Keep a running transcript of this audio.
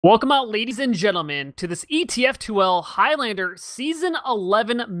Welcome out, ladies and gentlemen, to this ETF2L Highlander Season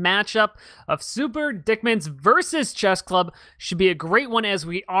 11 matchup of Super Dickmans versus Chessclub. Should be a great one as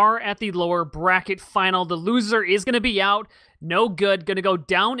we are at the lower bracket final. The loser is going to be out. No good. Going to go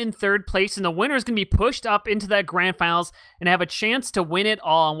down in third place, and the winner is going to be pushed up into that grand finals and have a chance to win it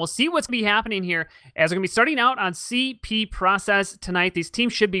all. And we'll see what's going to be happening here as we're going to be starting out on CP process tonight. These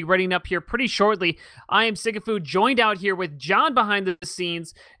teams should be readying up here pretty shortly. I am Sigafoo, joined out here with John behind the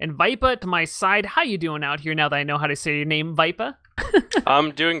scenes and Vipa to my side. How you doing out here now that I know how to say your name, Vipa?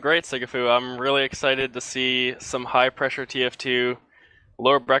 I'm doing great, Sigafoo. I'm really excited to see some high-pressure TF2.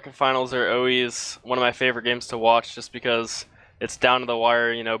 Lower bracket finals are always one of my favorite games to watch just because it's down to the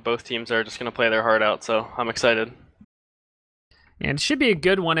wire. You know, both teams are just going to play their heart out, so I'm excited. And it should be a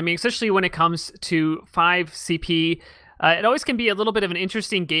good one. I mean, especially when it comes to 5 CP. It always can be a little bit of an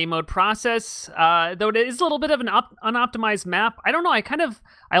interesting game mode process, though it is a little bit of an unoptimized map. I don't know,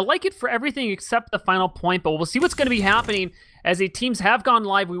 I like it for everything except the final point, but we'll see what's going to be happening as the teams have gone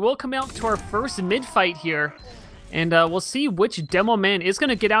live. We will come out to our first mid-fight here, and we'll see which demo man is going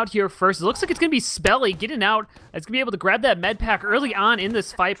to get out here first. It looks like it's going to be Spelly getting out. It's going to be able to grab that med pack early on in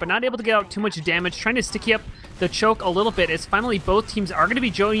this fight, but not able to get out too much damage, trying to sticky up the choke a little bit as finally both teams are going to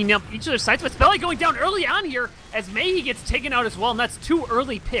be joining up each of their sides, but Spelly going down early on here as Mayhe gets taken out as well, and that's 2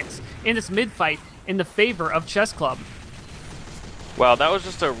 early picks in this mid-fight in the favor of Chessclub. Wow, that was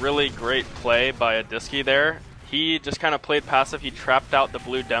just a really great play by Adiski there. He just kind of played passive. He trapped out the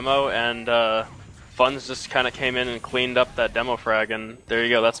blue demo, and Funds just kind of came in and cleaned up that demo frag, and there you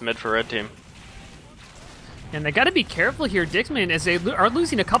go, that's mid for red team. And they got to be careful here, Dickman, as they are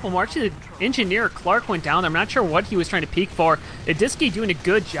losing a couple more. Actually, the engineer Clark went down. I'm not sure what he was trying to peek for. Adiski doing a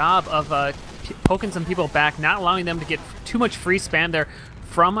good job of poking some people back, not allowing them to get too much free spam there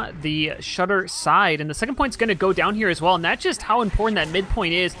from the shutter side. And the second point's going to go down here as well. And that's just how important that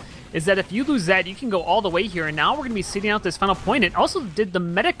midpoint is that if you lose that, you can go all the way here. And now we're going to be sitting out this final point. And also, did the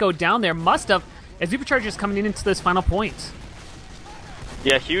medic go down there? Must have, as Supercharger's coming into this final point.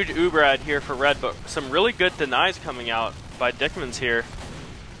 Yeah, huge Uber here for red, but some really good denies coming out by Dickmans here.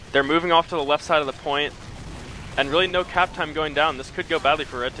 They're moving off to the left side of the point, and really no cap time going down. This could go badly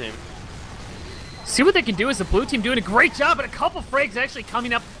for red team. See what they can do as the blue team doing a great job, but a couple frags actually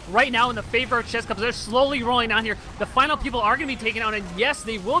coming up right now in the favor of Chessclub. They're slowly rolling on here. The final people are going to be taken out, and yes,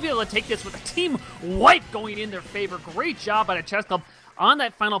 they will be able to take this with a team wipe going in their favor. Great job by the Chessclub on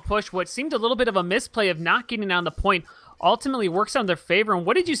that final push. What seemed a little bit of a misplay of not getting on the point ultimately works out in their favor. And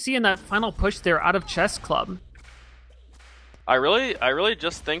what did you see in that final push there out of Chessclub? I really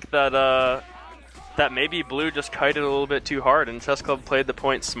just think that that maybe blue just kited a little bit too hard, and Chessclub played the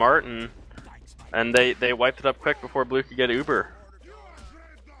point smart, and they wiped it up quick before blue could get Uber.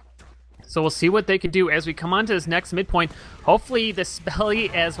 So we'll see what they can do as we come on to this next midpoint. Hopefully the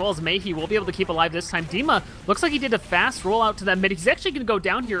Spelly as well as Mayhe will be able to keep alive this time. Dima looks like he did a fast rollout to that mid. He's actually going to go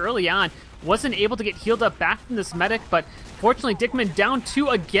down here early on. Wasn't able to get healed up back from this medic, but fortunately Dickman down 2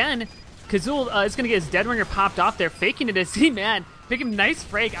 again. Kazul is going to get his dead ringer popped off there, faking it as Z-Man. Big nice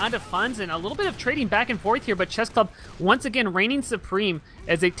frag onto Funds, and a little bit of trading back and forth here, but Chessclub once again reigning supreme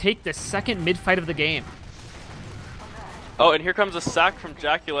as they take the second mid-fight of the game. Oh, and here comes a sack from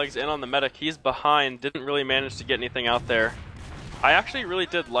Jackie Legs in on the medic. He's behind, didn't really manage to get anything out there. I actually really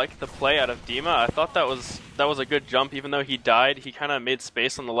did like the play out of Dima. I thought that was a good jump, even though he died. He kind of made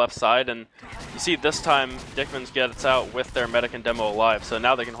space on the left side, and you see this time Dickmans gets out with their medic and demo alive, so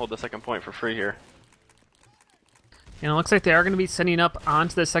now they can hold the second point for free here. And it looks like they are going to be sending up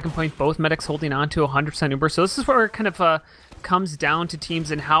onto the second point, both medics holding on to 100% Uber. So this is where it kind of comes down to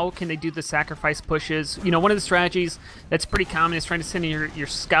teams and how can they do the sacrifice pushes. You know, one of the strategies that's pretty common is trying to send in your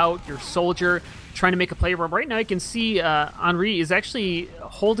scout, your soldier, trying to make a play. Right now you can see Henri is actually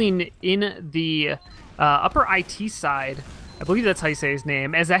holding in the upper IT side. I believe that's how you say his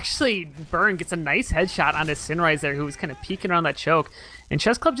name, as actually Burn gets a nice headshot onto Synrise there, who was kind of peeking around that choke. And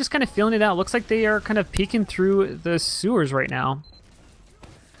Chessclub just kind of feeling it out. Looks like they are kind of peeking through the sewers right now.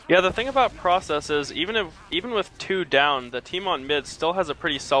 Yeah, the thing about process is even with 2 down, the team on mid still has a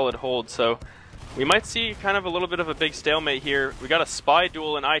pretty solid hold, so we might see kind of a little bit of a big stalemate here. We got a spy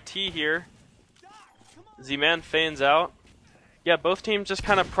duel in IT here. Z-Man feigns out. Yeah, both teams just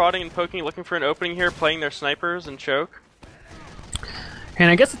kind of prodding and poking, looking for an opening here, playing their snipers and choke. And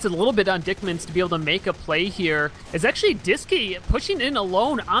I guess it's a little bit on Dickmans to be able to make a play here. It's actually Disky pushing in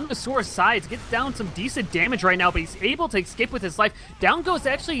alone on the Source sides. Gets down some decent damage right now, but he's able to escape with his life. Down goes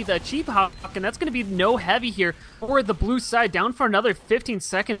actually the Chief Hawk, and that's going to be no heavy here for the blue side. Down for another 15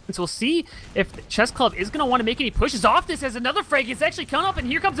 seconds. We'll see if Chessclub is going to want to make any pushes off this as another frag is actually coming up, and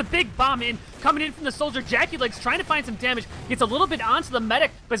here comes a big bomb coming in from the soldier. Jackie Legs trying to find some damage. Gets a little bit onto the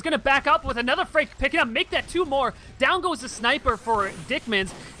medic, but is going to back up with another frag picking up. Make that 2 more. Down goes the sniper for Dickmans,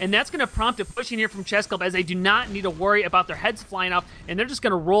 and that's going to prompt a push in here from Chessclub as they do not need to worry about their heads flying off, and they're just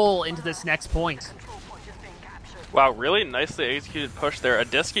going to roll into this next point. Wow, really nicely executed push there.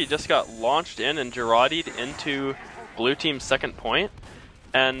 Adiski just got launched in and Girardi'd into blue team's second point,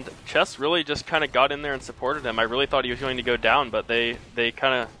 and Chess really just kind of got in there and supported him. I really thought he was going to go down, but they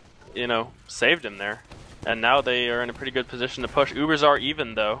kind of, you know, saved him there. And now they are in a pretty good position to push. Ubers are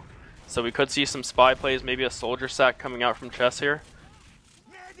even though, so we could see some spy plays, maybe a soldier sack coming out from Chess here.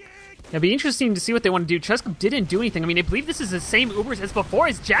 It'll be interesting to see what they want to do. Chessclub didn't do anything. I mean, I believe this is the same Ubers as before,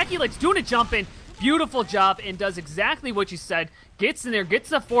 as Jackie Legs doing a jump in. Beautiful job, and does exactly what you said. Gets in there, gets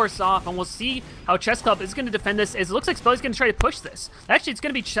the force off, and we'll see how Chessclub is going to defend this, as it looks like Spelly's going to try to push this. Actually, it's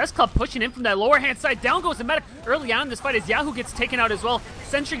going to be Chessclub pushing in from that lower hand side. Down goes the medic early on in this fight as Yahoo gets taken out as well.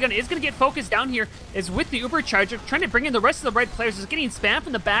 Sentry Gun is going to get focused down here, is with the Uber Charger, trying to bring in the rest of the red players. Is getting spammed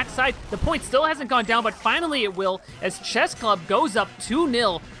from the backside. The point still hasn't gone down, but finally it will, as Chessclub goes up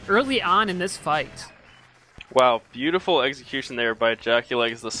 2-0 early on in this fight. Wow, beautiful execution there by Jackie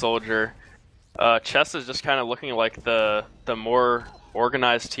Legs the soldier. Chess is just kind of looking like the more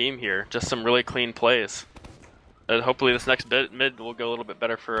organized team here. Just some really clean plays. And hopefully this next mid will go a little bit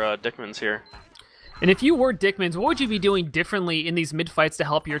better for Dickmans here. And if you were Dickmans, what would you be doing differently in these mid fights to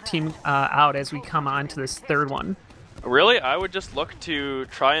help your team out as we come on to this third one? Really, I would just look to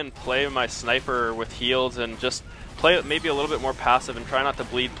try and play my sniper with heals and just play it maybe a little bit more passive and try not to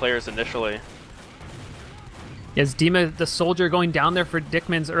bleed players initially. Yes, Dima, the soldier, going down there for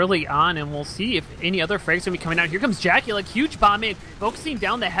Dickmans early on, and we'll see if any other frags going to be coming out. Here comes Jackie, like huge bomb in, focusing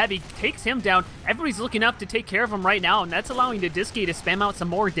down the heavy, takes him down. Everybody's looking up to take care of him right now, and that's allowing Diski to spam out some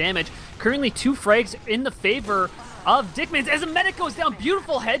more damage. Currently 2 frags in the favor of Dickmans as a medic goes down.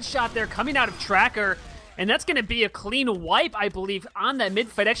 Beautiful headshot there coming out of Tracker. And that's going to be a clean wipe, I believe, on that mid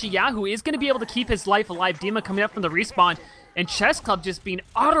fight. Actually, Yahoo is going to be able to keep his life alive. Dima coming up from the respawn, and Chessclub just being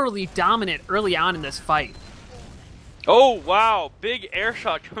utterly dominant early on in this fight. Oh, wow. Big air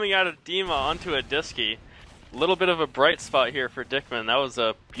shot coming out of Dima onto a Disky. A little bit of a bright spot here for Dickman. That was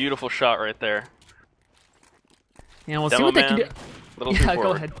a beautiful shot right there. Yeah, we'll Demo see what man, they can do. Little too forward.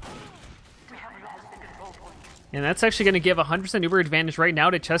 Go ahead. And that's actually going to give 100% Uber advantage right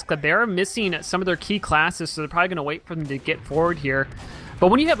now to Chessclub. They're missing some of their key classes, so they're probably going to wait for them to get forward here. But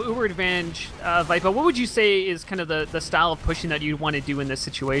when you have Uber advantage, Vipa, what would you say is kind of the style of pushing that you'd want to do in this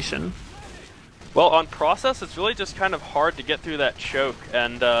situation? Well, on process, it's really just kind of hard to get through that choke,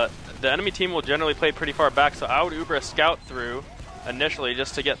 and the enemy team will generally play pretty far back, so I would Uber a scout through initially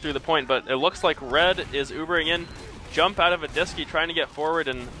just to get through the point, but it looks like Red is Ubering in, jump out of a Disky, trying to get forward,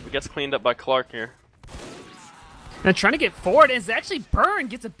 and it gets cleaned up by Clark here. And trying to get forward is actually Burn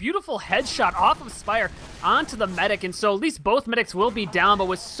gets a beautiful headshot off of Spire onto the medic, and so at least both medics will be down, but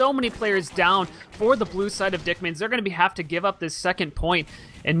with so many players down for the blue side of Dickmans, they're going to have to give up this second point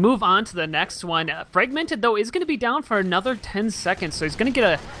and move on to the next one. Fragmented, though, is going to be down for another 10 seconds, so he's going to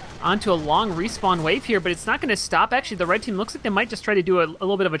get onto a long respawn wave here, but it's not going to stop. Actually, the red team looks like they might just try to do a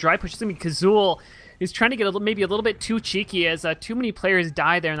little bit of a dry push. It's going to be Kazul. He's trying to get maybe a little bit too cheeky as too many players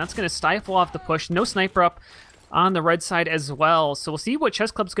die there, and that's going to stifle off the push. No sniper up on the red side as well. So we'll see what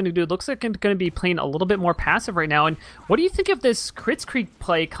Chessclub's going to do. It looks like it's going to be playing a little bit more passive right now. And what do you think of this Crits Creek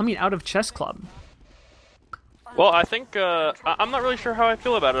play coming out of Chessclub? Well, I think, I'm not really sure how I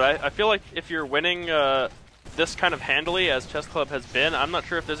feel about it. I feel like if you're winning this kind of handily as Chessclub has been, I'm not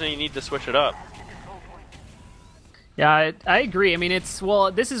sure if there's any need to switch it up. Yeah, I agree. I mean,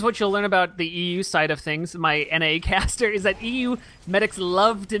 this is what you'll learn about the EU side of things. My NA caster is that EU medics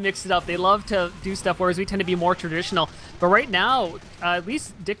love to mix it up. They love to do stuff, whereas we tend to be more traditional. But right now, at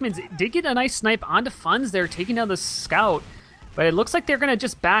least Dickmans did get a nice snipe onto Funds there, taking down the scout. But it looks like they're going to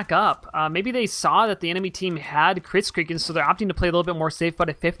just back up. Maybe they saw that the enemy team had Crits Creek, and so they're opting to play a little bit more safe. But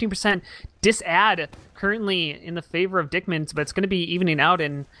a 15% disad currently in the favor of Dickmans, but it's going to be evening out.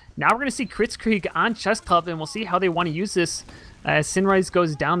 And now we're going to see Crits Creek on Chessclub, and we'll see how they want to use this as Synrise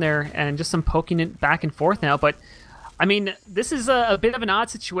goes down there, and just some poking it back and forth now. But I mean, this is a bit of an odd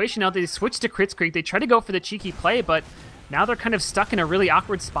situation now. They switched to Crits Creek. They try to go for the cheeky play, but now they're kind of stuck in a really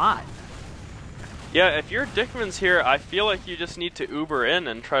awkward spot. Yeah, if you're Dickmans here, I feel like you just need to Uber in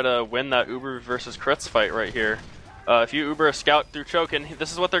and try to win that Uber versus Crits fight right here. If you Uber a scout through choke, and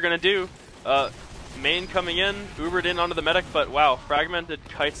this is what they're going to do. Main coming in, Ubered in onto the medic, but wow, Fragmented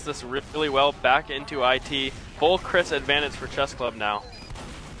kites this really well back into IT. Full crits advantage for Chessclub now.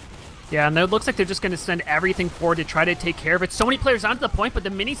 Yeah, and it looks like they're just going to send everything forward to try to take care of it. So many players onto the point, but the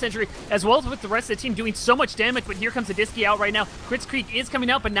mini sentry, as well as with the rest of the team, doing so much damage. But here comes the Disky out right now. Crits Creek is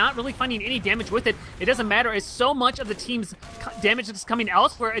coming out, but not really finding any damage with it. It doesn't matter, as so much of the team's damage is coming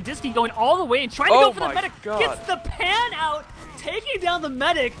elsewhere. A Disky going all the way and trying to go for the medic. Gets the pan out, taking down the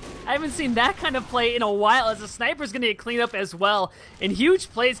medic. I haven't seen that kind of play in a while, as the sniper's going to get cleaned up as well. And huge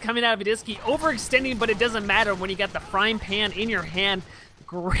plays coming out of a Disky, overextending, but it doesn't matter when you got the frying pan in your hand.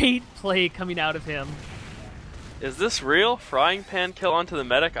 Great play coming out of him. Is this real? Frying pan kill onto the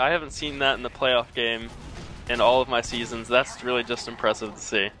medic? I haven't seen that in the playoff game in all of my seasons. That's really just impressive to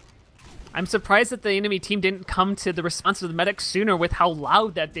see. I'm surprised that the enemy team didn't come to the response of the medic sooner with how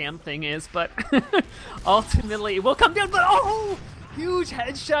loud that damn thing is, but ultimately it will come down, but oh! Huge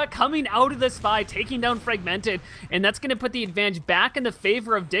headshot coming out of the spy, taking down Fragmented, and that's going to put the advantage back in the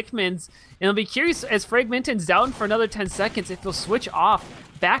favor of Dickmans. And I'll be curious, as Fragmented's down for another 10 seconds, if he'll switch off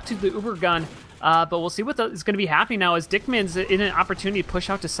back to the Uber gun. But we'll see what is going to be happening now, as Dickmans in an opportunity to push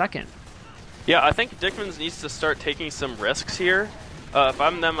out to second. Yeah, I think Dickmans needs to start taking some risks here. If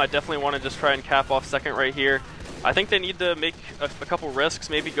I'm them, I definitely want to just try and cap off second right here. I think they need to make a couple risks,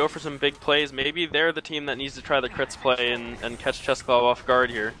 maybe go for some big plays. Maybe they're the team that needs to try the crits play and catch Chessclub off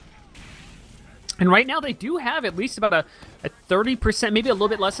guard here. And right now they do have at least about a 30%, maybe a little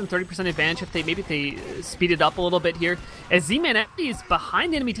bit less than 30% advantage if they speed it up a little bit here. As Z-Man actually is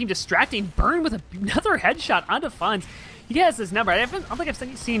behind the enemy team, distracting Burn with another headshot onto Funds. He has his number. I don't think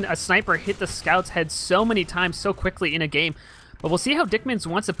I've seen a sniper hit the scout's head so many times so quickly in a game. But we'll see how Dickmans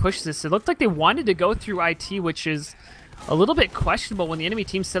wants to push this. It looked like they wanted to go through IT, which is a little bit questionable when the enemy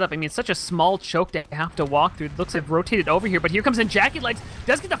team set up. I mean, it's such a small choke to have to walk through. It looks like rotated over here, but here comes in Jackie Legs.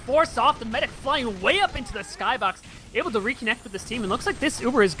 Does get the force off. The medic flying way up into the skybox, able to reconnect with this team. And looks like this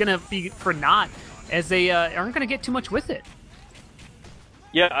Uber is going to be for naught, as they aren't going to get too much with it.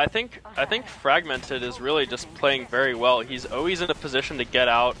 Yeah, I think Fragmented is really just playing very well. He's always in a position to get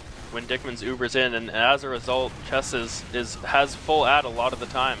out when Dickmans Ubers in, and as a result, Chess has full ad a lot of the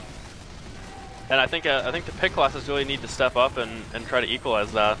time. And I think the pick classes really need to step up and try to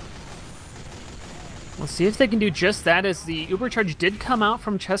equalize that. We'll see if they can do just that, as the Uber charge did come out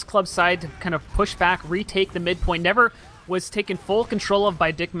from Chessclub's side to kind of push back, retake the midpoint. Never was taken full control of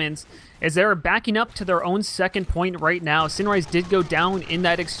by Dickmans, as they're backing up to their own second point right now. Synrise did go down in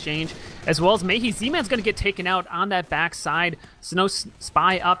that exchange, as well as Mayhe. Z-Man's going to get taken out on that backside. So no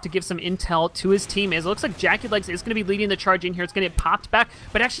spy up to give some intel to his team, as it looks like Jackie Legs is going to be leading the charge in here. It's going to get popped back,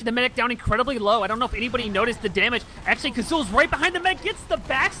 but actually the medic down incredibly low. I don't know if anybody noticed the damage. Actually, Kazul's right behind the medic, gets the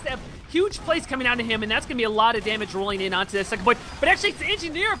backstep. Huge plays coming out of him, and that's going to be a lot of damage rolling in onto the second point. But actually, it's the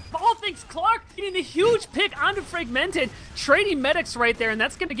Engineer, all things Clark, getting a huge pick onto Fragmented, trading medics right there, and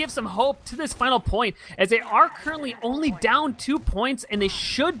that's going to give some hope to this final point, as they are currently only down 2 points, and they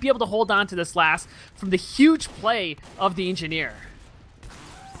should be able to hold on to this last from the huge play of the Engineer.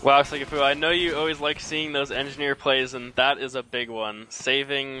 Wow, Sigafoo, I know you always like seeing those Engineer plays, and that is a big one.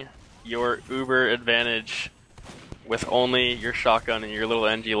 Saving your Uber advantage with only your shotgun and your little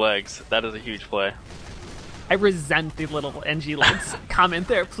NG legs. That is a huge play. I resent the little NG legs comment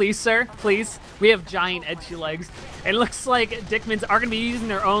there. Please, sir, please. We have giant NG legs. And it looks like Dickmans are going to be using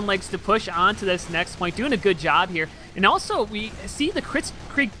their own legs to push on to this next point, doing a good job here. And also, we see the Crits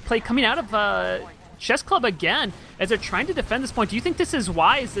Creek play coming out of Chessclub again, as they're trying to defend this point. Do you think this is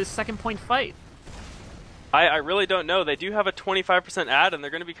wise, this second point fight? I really don't know. They do have a 25% ad, and they're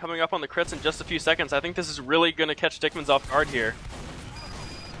going to be coming up on the crits in just a few seconds. I think this is really going to catch Dickmans off guard here.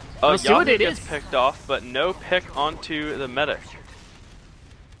 We'll see what it gets is. Picked off, but no pick onto the medic.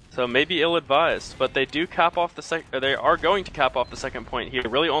 So maybe ill-advised, but they do cap off the they are going to cap off the second point here.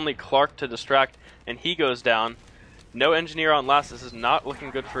 Really only Clark to distract, and he goes down. No Engineer on last. This is not looking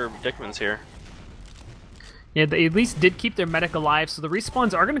good for Dickmans here. Yeah, they at least did keep their medic alive, so the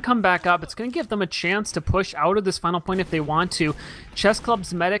respawns are going to come back up. It's going to give them a chance to push out of this final point if they want to.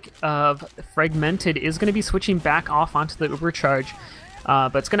 Chessclub's medic of Fragmented is going to be switching back off onto the Uber charge.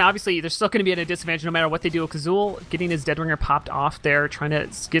 But it's going to they're still going to be at a disadvantage no matter what they do. Kazul getting his Dead Ringer popped off there, trying to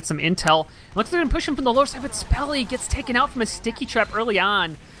get some intel. Looks like they're going to push him from the lower side, but Spelly gets taken out from a sticky trap early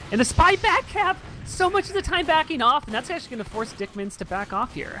on. And the spy back cap, so much of the time backing off, and that's actually going to force Dickmans to back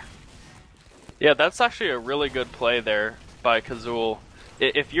off here. Yeah, that's actually a really good play there by Kazul.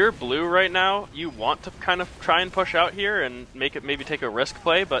 If you're blue right now, you want to kind of try and push out here and maybe take a risk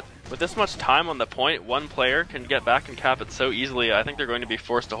play, but with this much time on the point, one player can get back and cap it so easily. I think they're going to be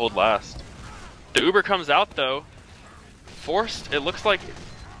forced to hold last. The Uber comes out though. forced, it looks like,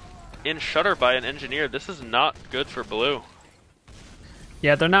 in Shutter by an engineer. This is not good for blue.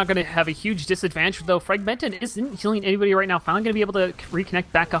 Yeah, they're not going to have a huge disadvantage, though. Fragmented isn't healing anybody right now. Finally going to be able to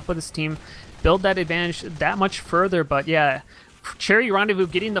reconnect back up with his team, build that advantage that much further. But yeah, Cherry Rendezvous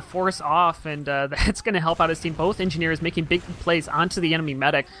getting the force off, and that's going to help out his team. Both engineers making big plays onto the enemy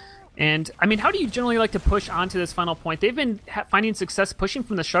medic. And, I mean, how do you generally like to push onto this final point? They've been finding success pushing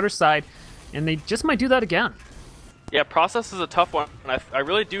from the Shutter side, and they just might do that again. Yeah, process is a tough one. I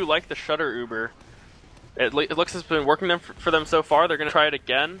really do like the Shutter Uber. It looks as it's been working for them so far. They're going to try it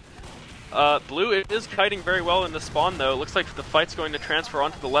again. Blue is kiting very well in the spawn, though. It looks like the fight's going to transfer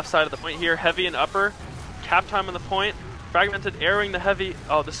onto the left side of the point here. Heavy and upper. Cap time on the point. Fragmented arrowing the heavy.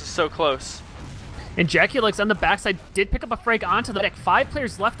 Oh, this is so close. And JackieLegs on the backside did pick up a frag onto the medic. 5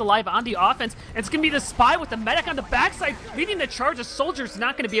 players left alive on the offense. And it's going to be the Spy with the medic on the backside, leading the charge. The Soldier's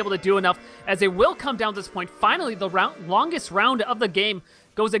not going to be able to do enough, as they will come down to this point. Finally, the longest round of the game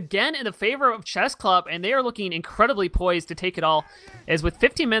goes again in the favor of Chessclub, and they are looking incredibly poised to take it all. As with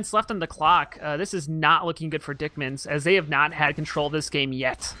 15 minutes left on the clock, this is not looking good for Dickmans, as they have not had control of this game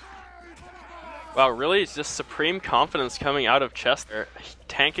yet. Wow, really just supreme confidence coming out of Chess. They're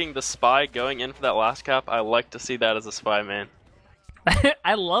tanking the Spy, going in for that last cap. I like to see that as a Spy, man.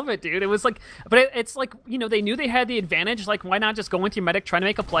 I love it, dude. It was like, but it's like, you know, they knew they had the advantage. Like, why not just go into your medic, try to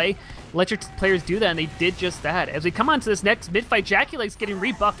make a play, let your players do that, and they did just that. As we come on to this next mid-fight, JackieLegs getting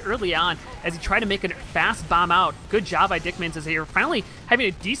rebuffed early on as he tried to make a fast bomb out. Good job by Dickmans as they are finally having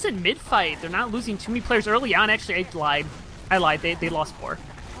a decent mid-fight. They're not losing too many players early on. Actually, I lied. They lost 4.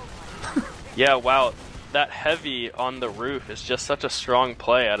 Yeah, wow. That heavy on the roof is just such a strong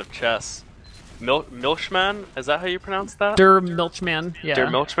play out of Chess. Milchman, is that how you pronounce that? Der Milchman, yeah. Der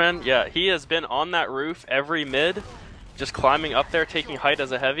Milchman, yeah. He has been on that roof every mid, just climbing up there, taking height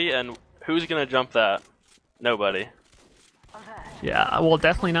as a heavy, and who's going to jump that? Nobody. Yeah, well,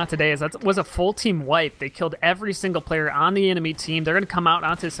 definitely not today, as that was a full team wipe. They killed every single player on the enemy team. They're going to come out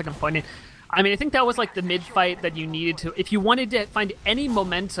onto the second point. I mean, I think that was like the mid-fight that you needed to, if you wanted to find any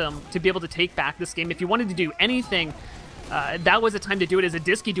momentum to be able to take back this game, if you wanted to do anything, that was the time to do it. As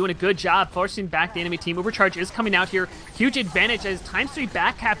Adiski doing a good job forcing back the enemy team. Overcharge is coming out here. Huge advantage as ×3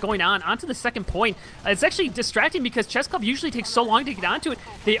 back cap going on onto the second point. It's actually distracting because Chessclub usually takes so long to get onto it.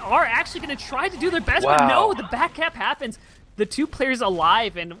 They are actually going to try to do their best, but no, the back cap happens. The 2 players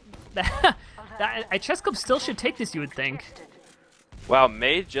alive, and Chessclub still should take this, you would think. Wow,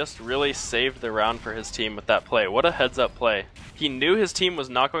 May just really saved the round for his team with that play. What a heads-up play. He knew his team was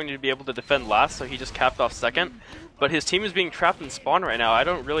not going to be able to defend last, so he just capped off second. But his team is being trapped in spawn right now. I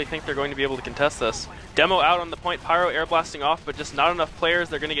don't really think they're going to be able to contest this. Demo out on the point, Pyro air blasting off, but just not enough players.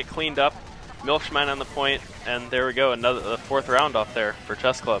 They're going to get cleaned up. Milchman on the point, and there we go, the 4th round off there for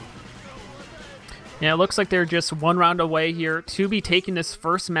Chessclub. Yeah, it looks like they're just 1 round away here to be taking this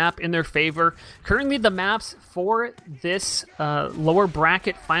first map in their favor. Currently, the maps for this lower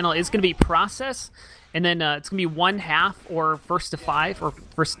bracket final is going to be Process, and then it's going to be 1/2 or first to 5, or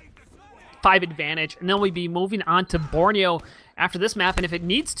first 5 advantage, and then we'll be moving on to Borneo after this map, and if it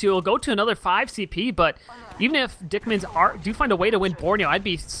needs to, it'll go to another 5 CP, but even if Dickmans do find a way to win Borneo, I'd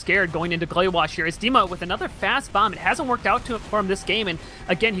be scared going into Glaywash here. As Dima with another fast bomb. It hasn't worked out for him this game, and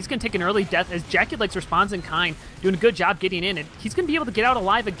again, he's going to take an early death as JackieLegs responds in kind, doing a good job getting in, and he's going to be able to get out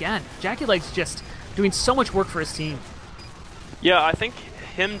alive again. JackieLegs just doing so much work for his team. Yeah, I think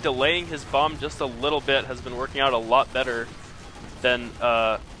him delaying his bomb just a little bit has been working out a lot better than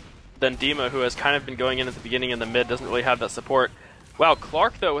Dima, who has kind of been going in at the beginning and the mid, doesn't really have that support. Wow,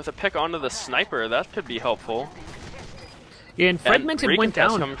 Clark, though, with a pick onto the sniper, that could be helpful. Yeah, and Fragmented went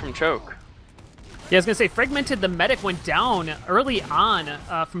down. Coming from Choke. Yeah, I was going to say, Fragmented, the medic, went down early on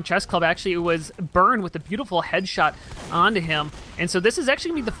from Chessclub. Actually, it was Burn with a beautiful headshot onto him. And so this is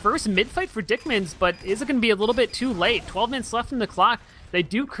actually going to be the first mid-fight for Dickmans, but is it going to be a little bit too late? 12 minutes left in the clock. They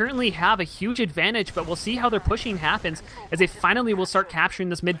do currently have a huge advantage, but we'll see how their pushing happens as they finally will start capturing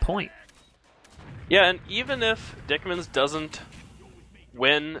this midpoint. Yeah, and even if Dickmans doesn't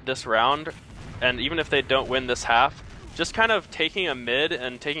win this round, and even if they don't win this half, just kind of taking a mid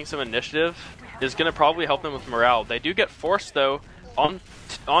and taking some initiative is going to probably help them with morale. They do get forced, though, on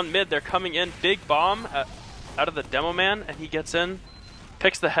mid. They're coming in. Big bomb out of the Demo Man, and he gets in,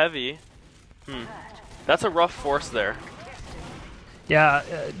 picks the heavy. That's a rough force there. Yeah,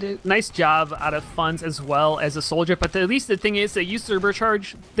 nice job out of Funds as well as a Soldier, but at least the thing is they used the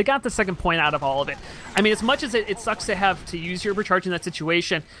Supercharge. They got the second point out of all of it. I mean, as much as it sucks to have to use your Supercharge in that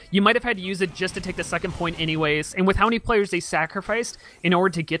situation, you might have had to use it just to take the second point anyways, and with how many players they sacrificed in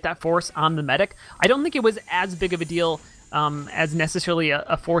order to get that force on the medic, I don't think it was as big of a deal as necessarily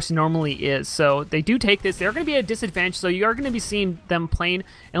a force normally is. So they do take this. They're going to be at a disadvantage, so you are going to be seeing them playing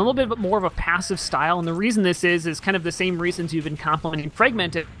in a little bit more of a passive style. And the reason this is kind of the same reasons you've been complimenting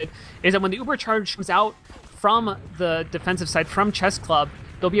Fragmented, is that when the Uber Charge comes out from the defensive side, from Chessclub,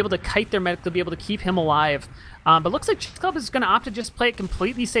 they'll be able to kite their medic, they'll be able to keep him alive. But looks like Chessclub is going to opt to just play it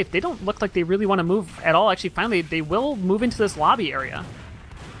completely safe. They don't look like they really want to move at all. Actually, finally, they will move into this lobby area.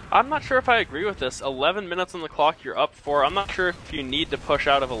 I'm not sure if I agree with this. 11 minutes on the clock, you're up 4. I'm not sure if you need to push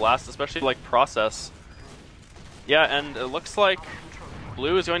out of a last, especially like process. Yeah, and it looks like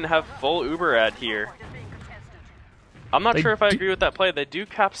Blue is going to have full Uber ad here. I'm not sure if I agree with that play. They do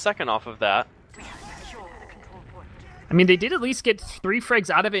cap second off of that. I mean, they did at least get 3 frags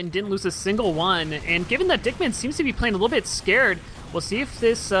out of it and didn't lose a single one. And given that Dickman seems to be playing a little bit scared, we'll see if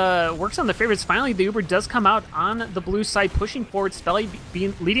this works on the favorites. Finally, the Uber does come out on the blue side, pushing forward. Spelly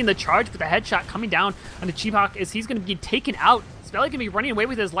leading the charge with a headshot coming down on the Chibok as he's going to be taken out. Spelly going to be running away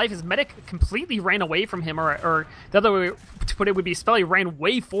with his life. His medic completely ran away from him, or the other way to put it would be Spelly ran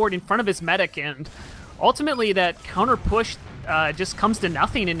way forward in front of his medic, and ultimately that counter push just comes to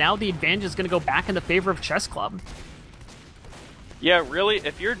nothing, and now the advantage is going to go back in the favor of Chessclub. Yeah, really,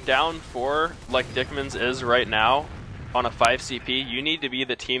 if you're down 4, like Dickman's is right now, on a 5 CP, you need to be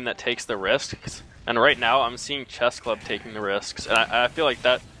the team that takes the risks. And right now, I'm seeing Chessclub taking the risks. And I feel like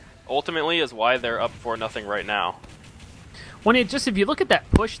that ultimately is why they're up 4-0 right now. When if you look at that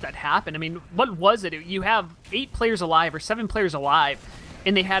push that happened, I mean, what was it? You have 8 players alive, or 7 players alive,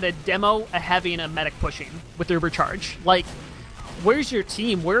 and they had a demo, a heavy, and a medic pushing with the Uber charge. Like, where's your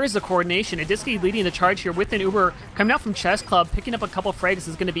team? Where is the coordination? Adiski leading the charge here with an Uber coming out from Chessclub, picking up a couple frags.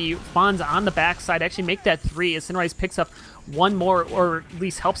 Is going to be Fonz on the backside, actually make that 3 as Synrise picks up one more, or at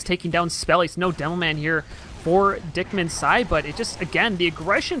least helps taking down Spelly. So no demo man here for Dickman's side, but it just, again, the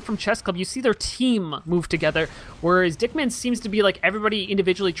aggression from Chessclub, you see their team move together, whereas Dickman seems to be like everybody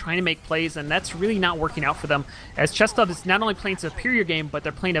individually trying to make plays, and that's really not working out for them, as Chessclub is not only playing a superior game, but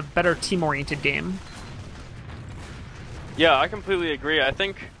they're playing a better team-oriented game. Yeah, I completely agree. I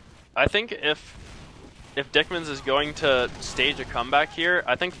think if Dickman's is going to stage a comeback here,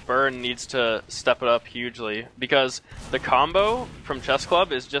 I think Burn needs to step it up hugely, because the combo from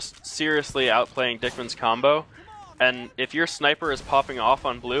Chessclub is just seriously outplaying Dickman's combo. And if your sniper is popping off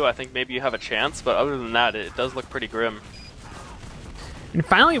on blue, I think maybe you have a chance, but other than that, it does look pretty grim. And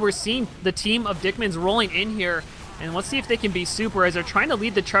finally, we're seeing the team of Dickman's rolling in here. And let's see if they can be super as they're trying to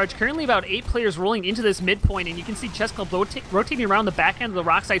lead the charge. Currently about 8 players rolling into this midpoint, and you can see Chessclub rotating around the back end of the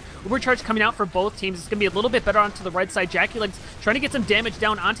rock side. Uber charge coming out for both teams. It's going to be a little bit better onto the red side. Jackie Legs trying to get some damage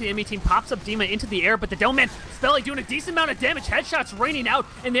down onto the enemy team. Pops up Dima into the air, but the Delman Spelly doing a decent amount of damage. Headshots raining out,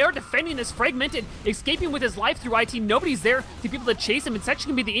 and they are defending this Fragmented, escaping with his life through IT. Nobody's there to be able to chase him. It's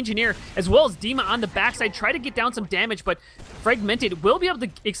actually going to be the engineer as well as Dima on the backside. Try to get down some damage, but Fragmented will be able to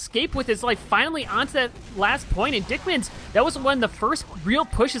escape with his life finally onto that last point. And Dickman's, that was one of the first real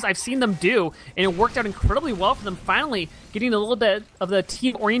pushes I've seen them do, and it worked out incredibly well for them, finally getting a little bit of the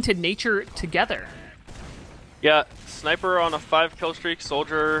team-oriented nature together. Yeah, Sniper on a 5 kill streak,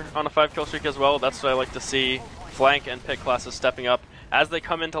 Soldier on a 5 kill streak as well. That's what I like to see. Flank and pick classes stepping up. As they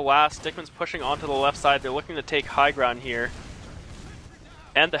come into last, Dickman's pushing onto the left side. They're looking to take high ground here.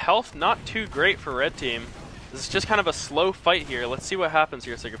 And the health not too great for Red Team. This is just kind of a slow fight here. Let's see what happens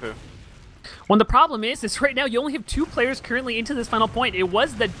here, Sigafoo. Well, the problem is right now you only have 2 players currently into this final point. It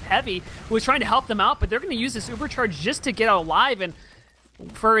was the Heavy who was trying to help them out, but they're going to use this Uber charge just to get out alive. And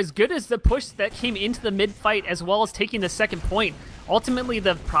for as good as the push that came into the mid-fight, as well as taking the second point, ultimately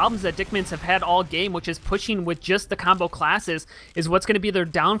the problems that Dickmans have had all game, which is pushing with just the combo classes, is what's going to be their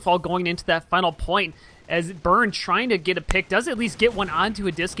downfall going into that final point. As Burn, trying to get a pick, does at least get one onto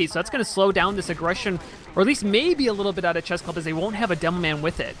a Adiski, so that's going to slow down this aggression, or at least maybe a little bit out of Chessclub, as they won't have a demo man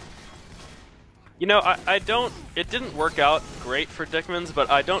with it. You know, it didn't work out great for Dickmans, but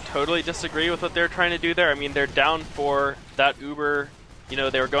I don't totally disagree with what they're trying to do there. I mean, they're down for that Uber. You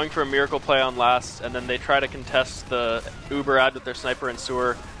know, they were going for a miracle play on last, and then they try to contest the Uber ad with their sniper and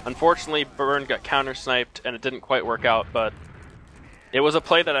sewer. Unfortunately, Burn got counter-sniped, and it didn't quite work out, but it was a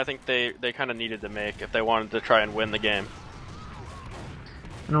play that I think they kind of needed to make if they wanted to try and win the game.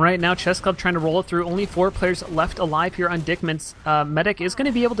 And right now, Chessclub trying to roll it through. Only 4 players left alive here on Dickman's. Medic is going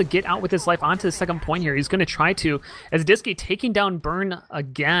to be able to get out with his life onto the second point here. He's going to try to, as Adiski taking down Burn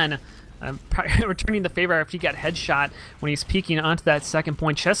again. Returning the favor after he got headshot when he's peeking onto that second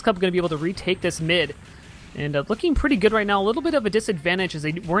point. Chessclub going to be able to retake this mid. And looking pretty good right now. A little bit of a disadvantage as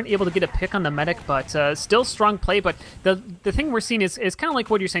they weren't able to get a pick on the medic, but still strong play. But the thing we're seeing is kind of like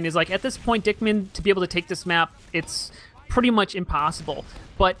what you're saying, is like at this point, Dickman, to be able to take this map, it's pretty much impossible.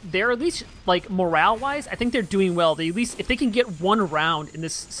 But they're at least, like, morale-wise, I think they're doing well. They at least, if they can get one round in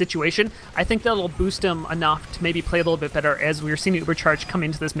this situation, I think that'll boost them enough to maybe play a little bit better as we're seeing Ubercharge come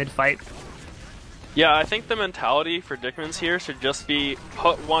into this mid-fight. Yeah, I think the mentality for Dickmans here should just be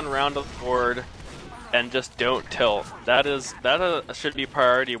put one round on the board and just don't tilt. That should be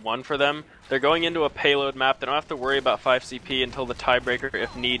priority 1 for them. They're going into a payload map. They don't have to worry about 5 CP until the tiebreaker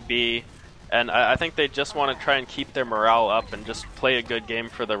if need be. And I think they just want to try and keep their morale up and just play a good game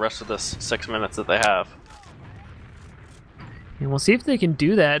for the rest of this 6 minutes that they have. And we'll see if they can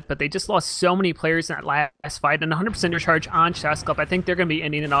do that, but they just lost so many players in that last fight, and 100% recharge on Chessclub. I think they're going to be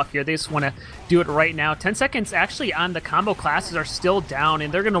ending it off here. They just want to do it right now. 10 seconds actually on the combo classes are still down,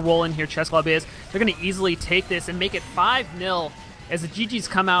 and they're going to roll in here. Chessclub is. They're going to easily take this and make it 5-0 as the GGs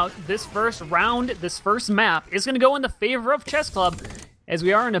come out. This first round, this first map is going to go in the favor of Chessclub, as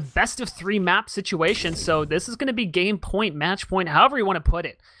we are in a best-of-3 map situation. So this is going to be game point, match point, however you want to put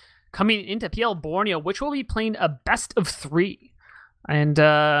it, coming into PL Borneo, which will be playing a best-of-3. And,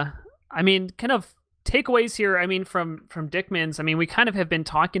 I mean, kind of takeaways here, I mean, from Dickmans, I mean, we kind of have been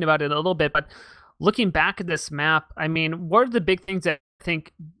talking about it a little bit, but looking back at this map, I mean, what are the big things that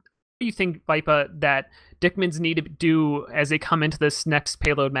what do you think, Vipa, that Dickmans need to do as they come into this next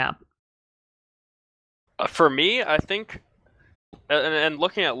payload map? For me, I think, and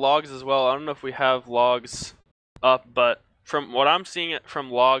looking at logs as well, I don't know if we have logs up, but from what I'm seeing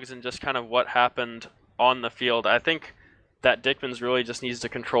from logs and just kind of what happened on the field, I think that Dickmans really just needs to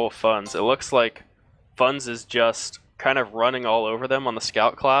control Funds. It looks like Funds is just kind of running all over them on the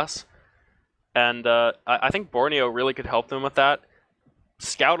scout class. And I think Borneo really could help them with that.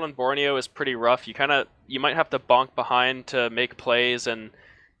 Scout on Borneo is pretty rough. You might have to bonk behind to make plays, and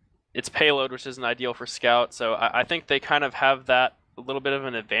it's payload, which isn't ideal for Scout. So I think they kind of have that a little bit of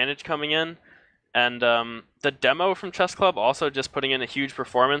an advantage coming in. And the demo from Chessclub also just putting in a huge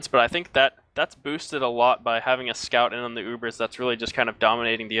performance, but I think that's boosted a lot by having a Scout in on the Ubers that's really just kind of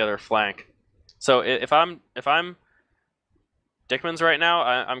dominating the other flank. So if I'm Dickmans right now,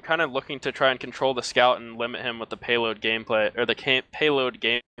 I'm kind of looking to try and control the Scout and limit him with the payload gameplay, or the payload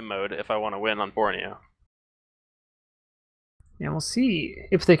game mode, if I want to win on Borneo. Yeah, we'll see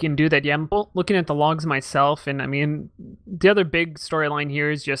if they can do that. Yeah, I'm looking at the logs myself, and I mean, the other big storyline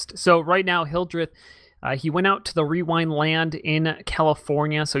here is just, so right now, Hildreth, he went out to the Rewind land in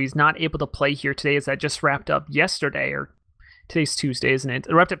California, so he's not able to play here today, as that just wrapped up yesterday, or today's Tuesday, isn't it?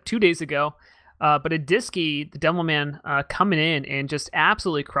 It wrapped up 2 days ago. But Adiski, the Devilman, coming in and just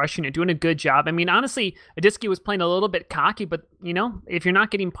absolutely crushing it, doing a good job. I mean, honestly, Adiski was playing a little bit cocky, but, you know, if you're not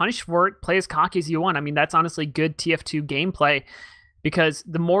getting punished for it, play as cocky as you want. I mean, that's honestly good TF2 gameplay, because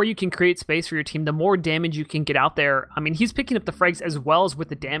the more you can create space for your team, the more damage you can get out there. I mean, he's picking up the frags as well as with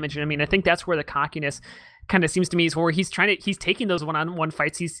the damage. And I mean, I think that's where the cockiness kind of seems to me is where he's taking those one-on-one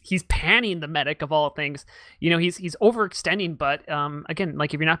fights. He's panning the medic of all things. You know, he's overextending, but again,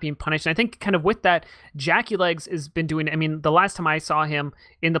 like, if you're not being punished, and I think kind of with that, Jackie Legs has been doing, I mean, the last time I saw him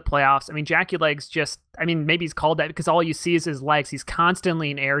in the playoffs, I mean, Jackie Legs just, I mean, maybe he's called that because all you see is his legs. He's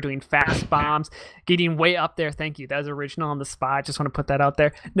constantly in air doing fast bombs, getting way up there. Thank you. That was original on the spot. Just want to put that out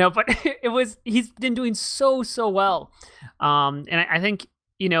there. No, but he's been doing so well. And I think,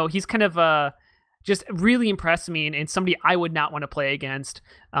 you know, he's kind of just really impressed me, and somebody I would not want to play against,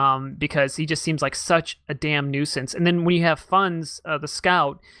 because he just seems like such a damn nuisance. And then when you have Funds, the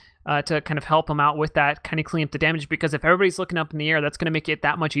Scout, to kind of help him out with that, kind of clean up the damage, because if everybody's looking up in the air, that's going to make it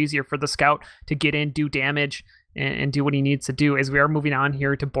that much easier for the Scout to get in, do damage, and do what he needs to do, as we are moving on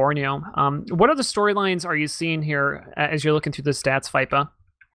here to Borneo. What other storylines are you seeing here as you're looking through the stats, Vipa?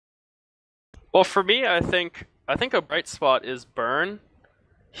 Well, for me, I think a bright spot is Burn.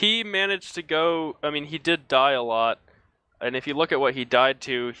 He managed to go, I mean, he did die a lot, and if you look at what he died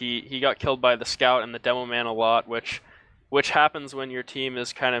to, he got killed by the Scout and the Demo Man a lot, which happens when your team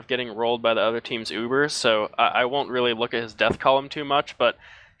is kind of getting rolled by the other team's Ubers, so I won't really look at his death column too much, but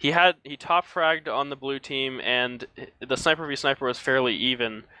he top fragged on the blue team, and the Sniper v Sniper was fairly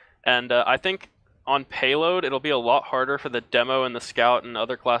even, and I think on payload, it'll be a lot harder for the Demo and the Scout and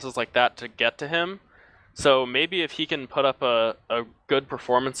other classes like that to get to him. So maybe if he can put up a good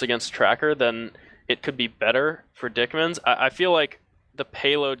performance against Tracker, then it could be better for Dickmans. I feel like the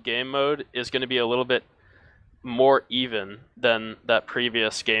payload game mode is going to be a little bit more even than that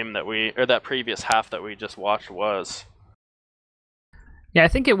previous game that previous half that we just watched was. Yeah, I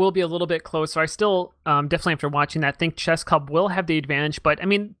think it will be a little bit closer. I still definitely, after watching that, think Chessclub will have the advantage. But I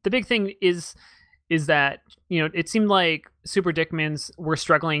mean, the big thing is that, you know, it seemed like Super Dickmans were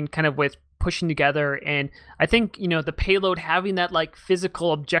struggling kind of with pushing together. And I think, you know, the payload having that like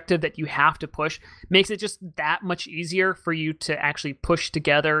physical objective that you have to push makes it just that much easier for you to actually push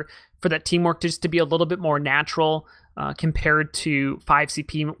together, for that teamwork just to be a little bit more natural. Compared to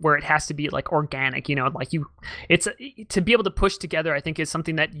 5CP, where it has to be like organic, you know, like it's to be able to push together, I think is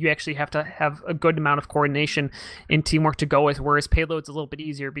something that you actually have to have a good amount of coordination and teamwork to go with, whereas payload's a little bit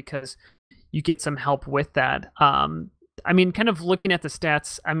easier because you get some help with that. I mean, kind of looking at the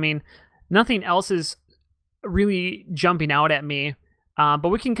stats, I mean, nothing else is really jumping out at me, but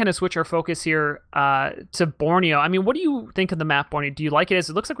we can kind of switch our focus here to Borneo. I mean, what do you think of the map, Borneo? Do you like it?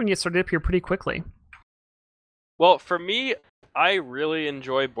 As it looks like we're going to get started up here pretty quickly. Well, for me, I really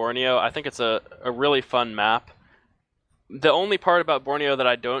enjoy Borneo. I think it's a really fun map. The only part about Borneo that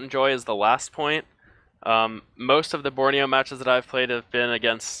I don't enjoy is the last point. Most of the Borneo matches that I've played have been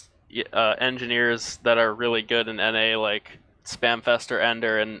against engineers that are really good in NA, like Spamfest or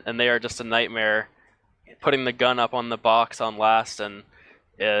Ender, and they are just a nightmare putting the gun up on the box on last, and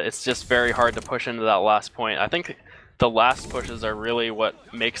it's just very hard to push into that last point. I think the last pushes are really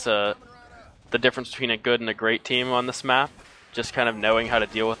what makes the difference between a good and a great team on this map, just kind of knowing how to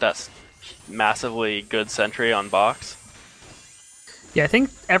deal with that massively good sentry on box. Yeah, I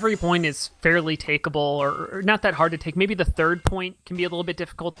think every point is fairly takeable, or not that hard to take. Maybe the third point can be a little bit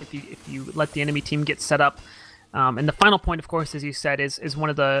difficult if you let the enemy team get set up. And the final point, of course, as you said, is one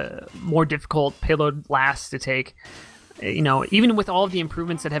of the more difficult payload lasts to take. You know, even with all of the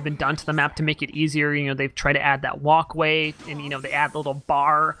improvements that have been done to the map to make it easier, you know, they've tried to add that walkway, and, you know, they add a little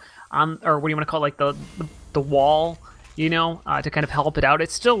bar on, or what do you want to call it, like the wall, you know, to kind of help it out.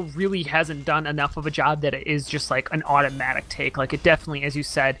 It still really hasn't done enough of a job that it is just like an automatic take. Like, it definitely, as you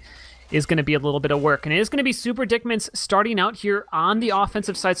said, is going to be a little bit of work. And it is going to be Super Dickmans starting out here on the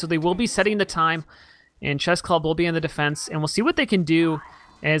offensive side, so they will be setting the time, and Chessclub will be in the defense, and we'll see what they can do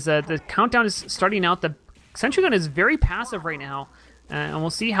as the countdown is starting out. The Sentry Gun is very passive right now, and we'll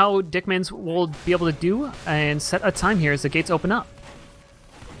see how Dickmans will be able to do and set a time here as the gates open up.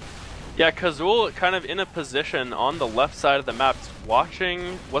 Yeah, Kazul kind of in a position on the left side of the map,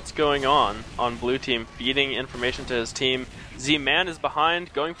 watching what's going on blue team, feeding information to his team. Z-Man is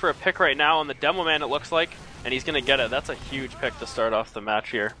behind, going for a pick right now on the Demo Man, it looks like, and he's going to get it. That's a huge pick to start off the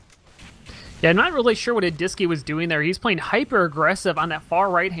match here. Yeah, I'm not really sure what Adiski was doing there. He's playing hyper-aggressive on that far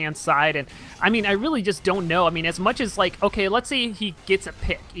right-hand side, and I mean, I really just don't know. I mean, as much as, like, okay, let's say he gets a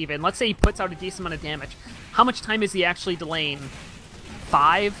pick, even. Let's say he puts out a decent amount of damage. How much time is he actually delaying?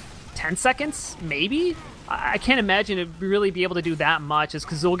 5, 10 seconds? Maybe? I can't imagine it'd really be able to do that much as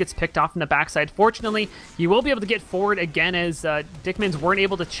Kazul gets picked off from the backside. Fortunately, you will be able to get forward again as Dickmans weren't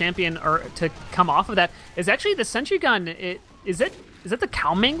able to champion or to come off of that. Is actually the Sentry Gun, is that the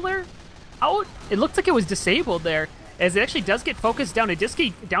Cow Mangler out? It looks like it was disabled there, as it actually does get focused down.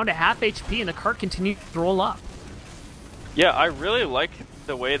 Adiski down to half HP, and the cart continues to roll up. Yeah, I really like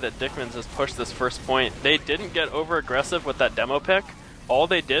the way that Dickmans has pushed this first point. They didn't get over aggressive with that demo pick. All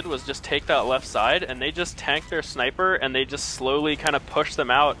they did was just take that left side, and they just tanked their sniper, and they just slowly kind of pushed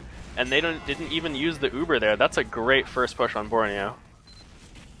them out, and they didn't even use the Uber there. That's a great first push on Borneo.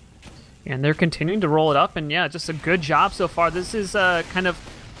 And they're continuing to roll it up, and yeah, just a good job so far. This is kind of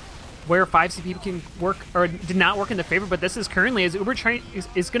where 5CP can work, or did not work in the favor, but this is currently, as Uber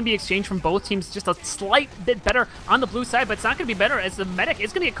is going to be exchanged from both teams, just a slight bit better on the blue side, but it's not going to be better as the medic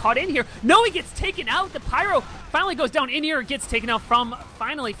is going to get caught in here. No, he gets taken out. The Pyro finally goes down in here, gets taken out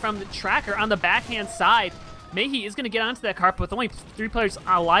finally from the tracker on the backhand side. Mehi is going to get onto that cart, but with only 3 players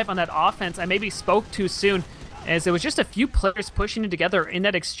alive on that offense. I maybe spoke too soon, as there was just a few players pushing it together in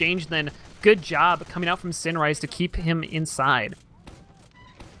that exchange. Then good job coming out from Synrise to keep him inside.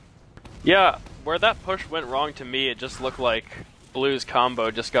 Yeah, where that push went wrong to me, it just looked like Blue's combo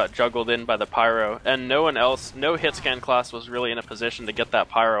just got juggled in by the Pyro, and no one else, no hitscan class was really in a position to get that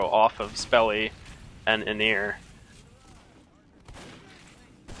Pyro off of Spelly and Anir.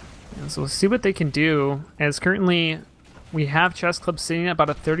 Yeah, so we'll see what they can do, as currently we have Chessclub sitting at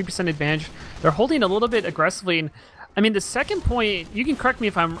about a 30% advantage. They're holding a little bit aggressively, and I mean, the second point, you can correct me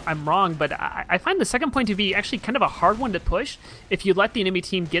if I'm wrong, but I find the second point to be actually kind of a hard one to push if you let the enemy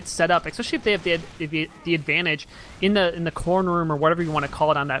team get set up, especially if they have the advantage in the corner room or whatever you want to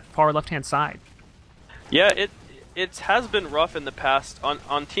call it on that far left-hand side. Yeah, it has been rough in the past.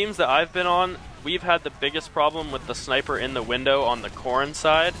 On teams that I've been on, we've had the biggest problem with the sniper in the window on the corn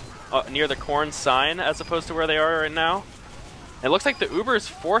side, near the corn sign, as opposed to where they are right now. It looks like the Uber's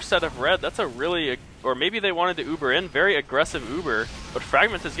forced out of red. That's a really, or maybe they wanted to Uber in, very aggressive Uber, but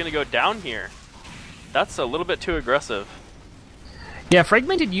Fragment is going to go down here. That's a little bit too aggressive. Yeah,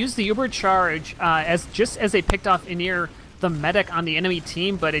 Fragmented used the Uber charge just as they picked off Anir the medic on the enemy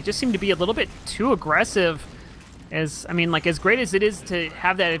team, but it just seemed to be a little bit too aggressive. As I mean, like, as great as it is to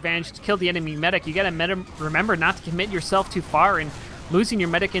have that advantage to kill the enemy medic, you gotta remember not to commit yourself too far and losing your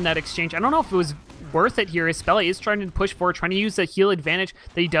medic in that exchange. I don't know if it was worth it here. His Spelly is trying to push forward, trying to use the heal advantage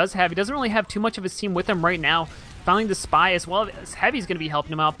that he does have. He doesn't really have too much of his team with him right now. Finding the Spy as well as Heavy's going to be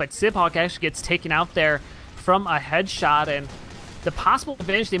helping him out, but Sibhawk actually gets taken out there from a headshot, and the possible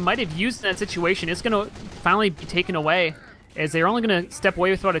advantage they might have used in that situation is going to finally be taken away, as they're only going to step away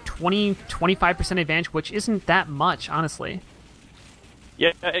with about a 20-25% advantage, which isn't that much, honestly.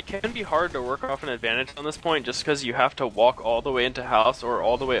 Yeah, it can be hard to work off an advantage on this point just because you have to walk all the way into house or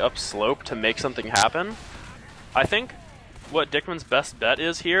all the way up slope to make something happen. I think what Dickman's best bet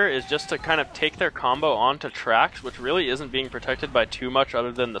is here is just to kind of take their combo onto tracks, which really isn't being protected by too much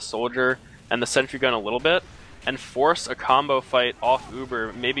other than the soldier and the sentry gun a little bit, and force a combo fight off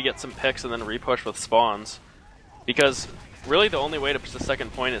Uber, maybe get some picks and then repush with spawns. Because really the only way to push the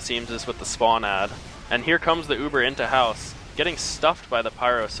second point, it seems, is with the spawn ad. And here comes the Uber into house, getting stuffed by the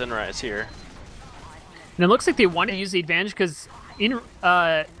Pyro Synrise here. And it looks like they want to use the advantage because in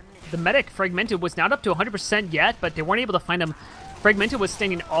the medic, Fragmented, was not up to 100% yet, but they weren't able to find him. Fragmented was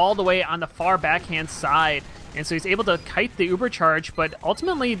standing all the way on the far backhand side, and so he's able to kite the Uber charge, but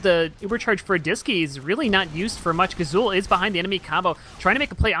ultimately the Uber charge for Disky is really not used for much. Gazul is behind the enemy combo, trying to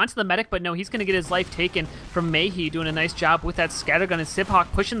make a play onto the medic, but no, he's going to get his life taken from Mayhe, doing a nice job with that scattergun, and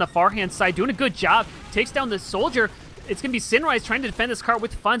Sibhawk pushing the far hand side, doing a good job, takes down the soldier. It's going to be Synrise trying to defend this cart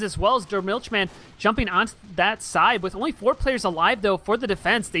with funds, as well as Milchman jumping onto that side. With only 4 players alive, though, for the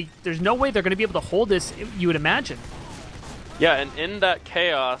defense, there's no way they're going to be able to hold this, you would imagine. Yeah, and in that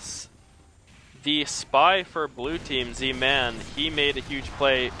chaos, the spy for blue team, Z-Man, he made a huge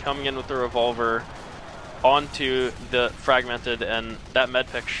play coming in with the revolver onto the Fragmented, and that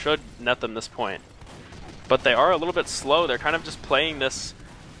medpick should net them this point. But they are a little bit slow. They're kind of just playing this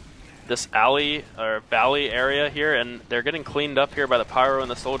alley or valley area here, and they're getting cleaned up here by the Pyro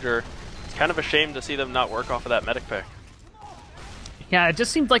and the soldier. It's kind of a shame to see them not work off of that medic pick. Yeah, it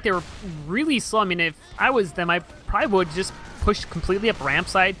just seemed like they were really slow. I mean, if I was them, I probably would just push completely up ramp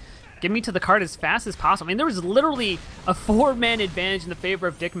side, get me to the cart as fast as possible. I mean, there was literally a 4-man advantage in the favor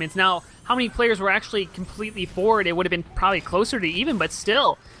of Dickmans. Now, how many players were actually completely forward? It would have been probably closer to even, but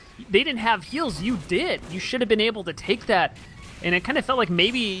still, they didn't have heals. You did. You should have been able to take that. And it kind of felt like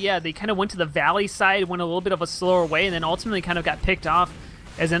maybe, yeah, they kind of went to the valley side, went a little bit of a slower way, and then ultimately kind of got picked off.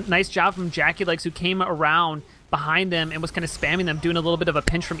 As a nice job from Jackie Legs, who came around behind them and was kind of spamming them, doing a little bit of a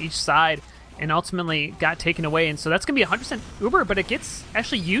pinch from each side, and ultimately got taken away. And so that's going to be 100% Uber, but it gets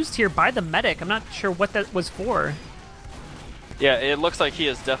actually used here by the medic. I'm not sure what that was for. Yeah, it looks like he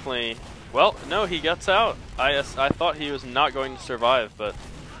is definitely... Well, no, he gets out. I thought he was not going to survive, but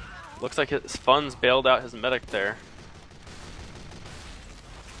looks like his funds bailed out his medic there.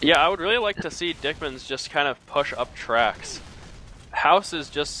 Yeah, I would really like to see Dickman's just kind of push up tracks. House is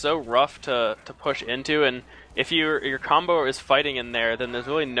just so rough to push into, and if your combo is fighting in there, then there's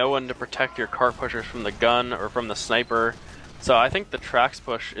really no one to protect your cart pushers from the gun or from the sniper. So I think the tracks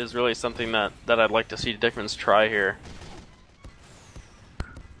push is really something that I'd like to see Dickman's try here.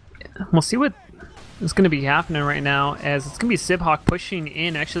 We'll see what is going to be happening right now, as it's going to be Sibhawk pushing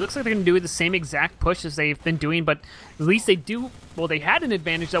in. Actually, it looks like they're going to do the same exact push as they've been doing, but at least they do... Well, they had an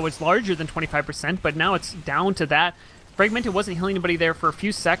advantage that was larger than 25%, but now it's down to that. Fragmented wasn't healing anybody there for a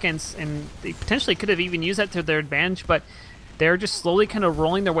few seconds, and they potentially could have even used that to their advantage, but they're just slowly kind of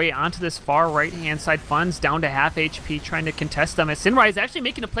rolling their way onto this far right-hand side. Funds down to half HP, trying to contest them. As Synrise actually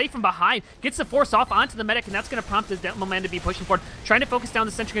making a play from behind, gets the force off onto the medic, and that's going to prompt the Demoman to be pushing forward. Trying to focus down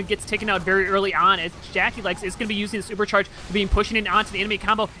the sentry gun, gets taken out very early on, as Jackie Legs is going to be using this Ubercharge, being pushing in onto the enemy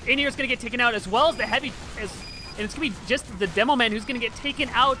combo. In here is going to get taken out, as well as the heavy, and it's going to be just the Demoman who's going to get taken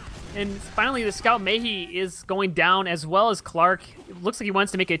out. And finally, the Scout Mayhe is going down, as well as Clark. It looks like he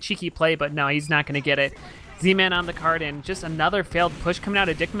wants to make a cheeky play, but no, he's not going to get it. Z-Man on the card, and just another failed push coming out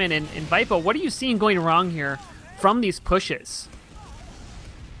of Dickman. And vipa, what are you seeing going wrong here from these pushes?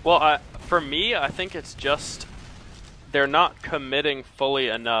 Well, for me, I think it's just they're not committing fully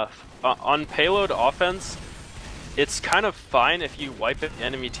enough. On payload offense, it's kind of fine if you wipe the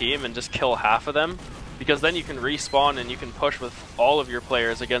enemy team and just kill half of them, because then you can respawn and you can push with all of your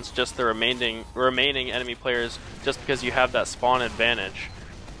players against just the remaining enemy players, just because you have that spawn advantage.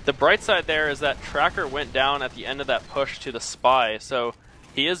 The bright side there is that Tracker went down at the end of that push to the Spy, so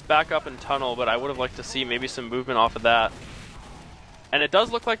he is back up in tunnel, but I would have liked to see maybe some movement off of that. And it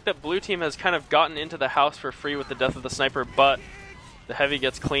does look like the blue team has kind of gotten into the house for free with the death of the sniper, but the heavy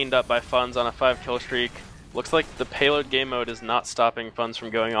gets cleaned up by Funds on a 5-kill streak. Looks like the payload game mode is not stopping Funds from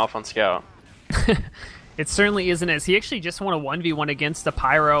going off on Scout. It certainly isn't, as he actually just won a 1v1 against the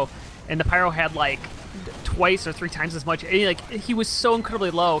Pyro, and the Pyro had like twice or 3 times as much. He was so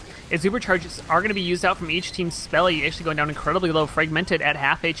incredibly low. As Uber charges are going to be used out from each team's spelly, actually going down incredibly low, fragmented at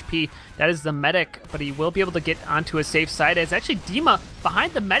half HP. That is the medic, but he will be able to get onto a safe side, as actually Dima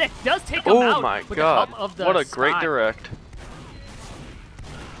behind the medic does take him out. Oh my with god, the help of the what a spot. great direct.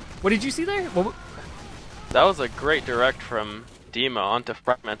 What did you see there? That was a great direct from Dima onto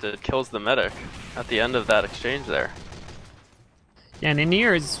fragmented, kills the medic at the end of that exchange there. Yeah, and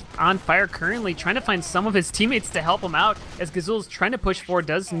Anir is on fire currently, trying to find some of his teammates to help him out, as Gazul's trying to push forward,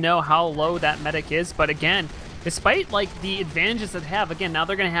 does know how low that medic is, but again, despite like the advantages that they have, again, now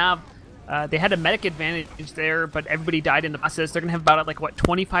they're going to have, they had a medic advantage there, but everybody died in the process. They're going to have about like, what,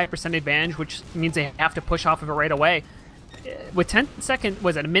 25% advantage, which means they have to push off of it right away. With 10 seconds,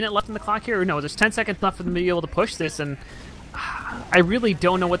 was it a minute left on the clock here? Or no, there's 10 seconds left for them to be able to push this, and I really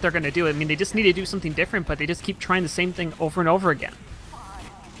don't know what they're going to do. I mean, they just need to do something different, but they just keep trying the same thing over and over again.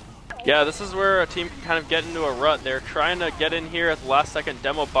 Yeah, this is where a team can kind of get into a rut. They're trying to get in here at the last second,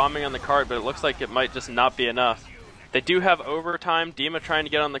 demo bombing on the cart, but it looks like it might just not be enough. They do have overtime. Dima trying to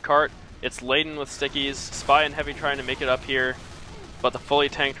get on the cart. It's laden with stickies. Spy and Heavy trying to make it up here, but the fully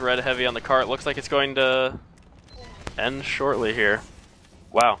tanked Red Heavy on the cart looks like it's going to end shortly here.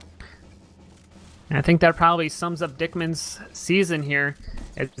 Wow. And I think that probably sums up Dickman's season here,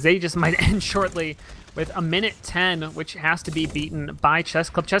 as they just might end shortly with a minute 10, which has to be beaten by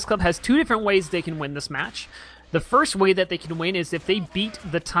Chessclub. Chessclub has 2 different ways they can win this match. The first way that they can win is if they beat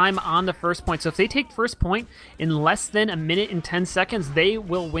the time on the first point. So if they take first point in less than a minute and 10 seconds, they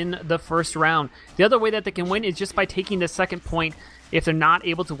will win the first round. The other way that they can win is just by taking the second point if they're not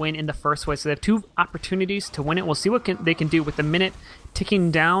able to win in the first way. So they have 2 opportunities to win it. We'll see what they can do with the minute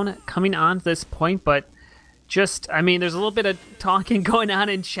ticking down coming on to this point, but just, I mean, there's a little bit of talking going on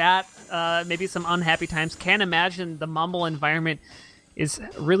in chat, maybe some unhappy times. Can't imagine the mumble environment is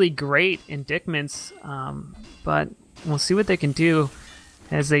really great in Dickman's, but we'll see what they can do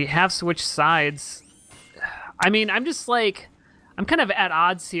as they have switched sides. I mean, I'm just like, I'm kind of at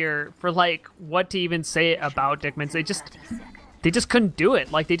odds here for like what to even say about Dickman's. They just couldn't do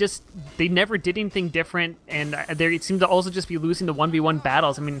it. Like they never did anything different, and they seem to also just be losing the 1v1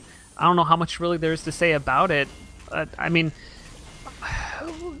 battles. I mean, I don't know how much really there is to say about it. I mean,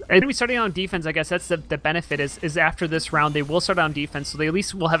 they're going to be starting on defense. I guess that's the benefit is after this round they will start on defense, so they at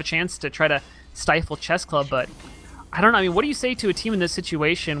least will have a chance to try to stifle Chessclub. But I don't know. I mean, what do you say to a team in this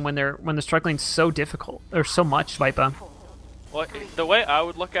situation when they're struggling so difficult or so much, Vipa? Well, the way I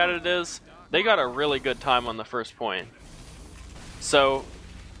would look at it is they got a really good time on the first point. So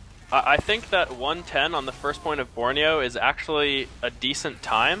I think that 110 on the first point of Borneo is actually a decent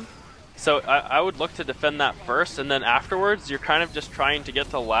time. So I would look to defend that first, and then afterwards you're kind of just trying to get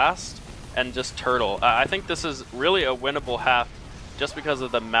to last and just turtle. I think this is really a winnable half just because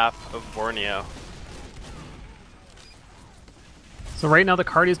of the map of Borneo. So right now the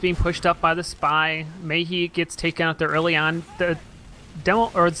card is being pushed up by the Spy. Mayhe gets taken out there early on. The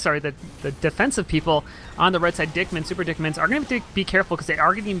defensive people on the red side, Super Dickmans, are going to have to be careful because they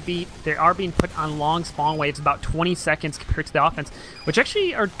are getting beat. They are being put on long spawn waves, about 20 seconds compared to the offense, which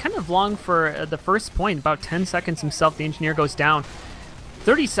actually are kind of long for the first point, about 10 seconds himself. The engineer goes down.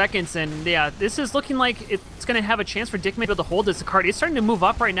 30 seconds, and yeah, this is looking like it's going to have a chance for Dickman to be able to hold this. The card is starting to move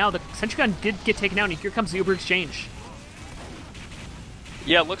up right now. The Sentry Gun did get taken out, and here comes the Uber exchange.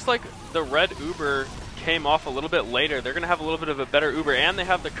 Yeah, it looks like the red Uber came off a little bit later. They're going to have a little bit of a better Uber, and they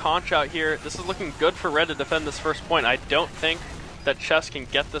have the conch out here. This is looking good for red to defend this first point. I don't think that Chess can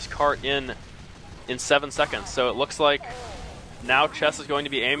get this cart in 7 seconds, so it looks like now Chess is going to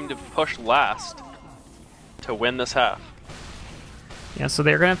be aiming to push last to win this half. Yeah, so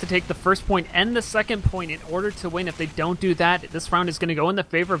they're going to have to take the first point and the second point in order to win. If they don't do that, this round is going to go in the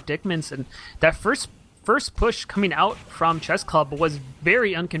favor of Dickmans, and that first push coming out from Chessclub was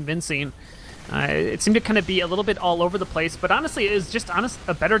very unconvincing. It seemed to kind of be a little bit all over the place, but honestly, it was just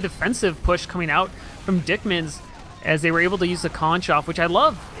a better defensive push coming out from Dickmans as they were able to use the conch off, which I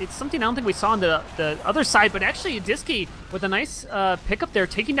love. It's something I don't think we saw on the other side, but actually Disky with a nice pickup there,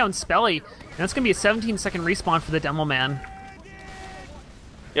 taking down Spelly, and that's going to be a 17-second respawn for the Demo Man.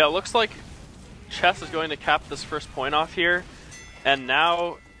 Yeah, it looks like Chess is going to cap this first point off here, and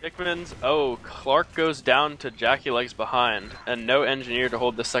now Dickmans, oh, Clark goes down to Jackie Legs behind, and no engineer to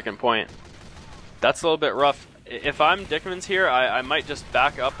hold the second point. That's a little bit rough. If I'm Dickmans here, I might just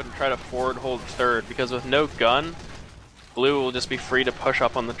back up and try to forward hold third, because with no gun, Blue will just be free to push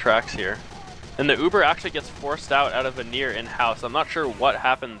up on the tracks here. And the Uber actually gets forced out of Veneer in-house. I'm not sure what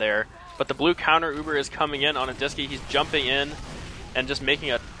happened there, but the Blue counter Uber is coming in on a Disky. He's jumping in and just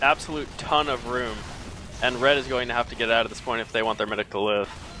making an absolute ton of room. and Red is going to have to get out at this point if they want their medic to live.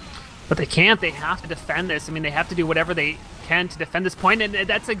 But they can't. They have to defend this. I mean, they have to do whatever they can to defend this point, and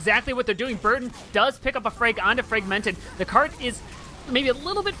that's exactly what they're doing. Burton does pick up a frag onto Fragmented. The cart is maybe a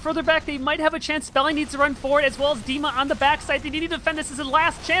little bit further back. They might have a chance. Spelly needs to run forward, as well as Dima on the backside. They need to defend this as a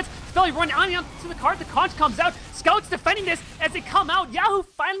last chance. Spelly running on to the cart. The conch comes out. Scouts defending this as they come out. Yahoo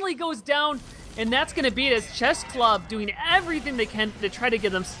finally goes down, and that's going to be it, as Chessclub doing everything they can to try to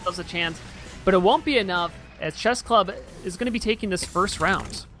give themselves a chance. But it won't be enough, as Chessclub is going to be taking this first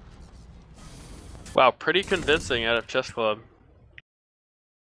round. Wow, pretty convincing out of Chessclub.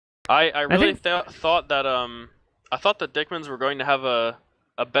 I really thought that I thought the Dickmans were going to have a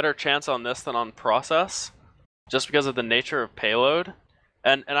better chance on this than on Process, just because of the nature of payload.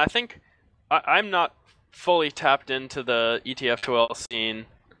 And I think I'm not fully tapped into the ETF2L scene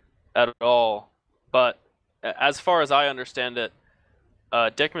at all, but as far as I understand it,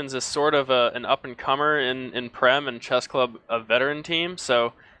 Dickmans is sort of an up-and-comer in Prem, and Chessclub a veteran team,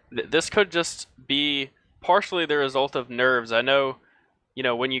 so this could just be partially the result of nerves. I know, you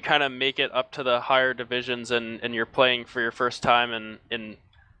know, when you kind of make it up to the higher divisions and you're playing for your first time in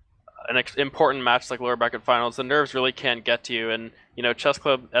an important match like lower bracket finals, the nerves really can get to you. And, you know,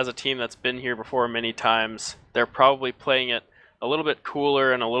 Chessclub, as a team that's been here before many times, they're probably playing it a little bit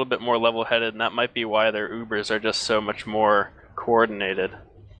cooler and a little bit more level-headed, and that might be why their Ubers are just so much more coordinated.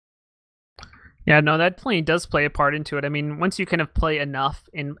 Yeah, no, that definitely does play a part into it. I mean, once you kind of play enough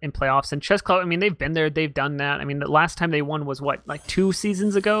in playoffs, and Chessclub, I mean, they've been there, they've done that. I mean, the last time they won was, what, like 3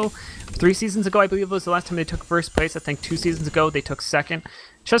 seasons ago, I believe, was the last time they took first place. I think 2 seasons ago they took second.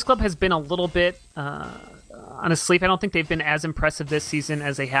 Chessclub has been a little bit on a sleep. I don't think they've been as impressive this season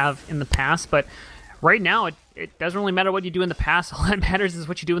as they have in the past, but right now it doesn't really matter what you do in the past. All that matters is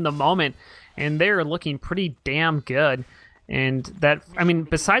what you do in the moment, and they're looking pretty damn good. And that, I mean,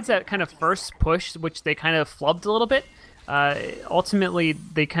 besides that kind of first push, which they kind of flubbed a little bit, ultimately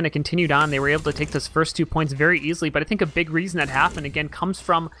they kind of continued on. They were able to take those first 2 points very easily, but I think a big reason that happened, again, comes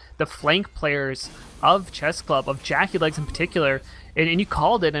from the flank players of Chessclub, of Jackie Legs in particular. And you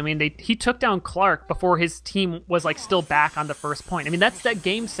called it. I mean, he took down Clark before his team was like still back on the first point. I mean, that's that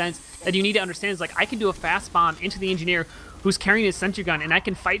game sense that you need to understand, is like, I can do a fast bomb into the engineer who's carrying his sentry gun, and I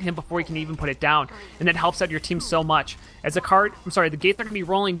can fight him before he can even put it down, and that helps out your team so much. As the the gates are going to be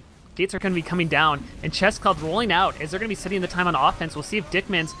rolling, gates are going to be coming down, and Chessclub rolling out as they're going to be sitting the time on offense. We'll see if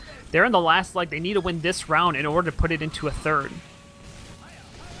Dickmans, they're in the last leg, they need to win this round in order to put it into a third.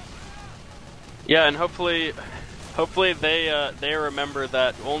 Yeah, and hopefully they remember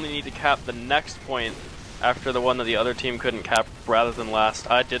that only need to cap the next point after the one that the other team couldn't cap rather than last.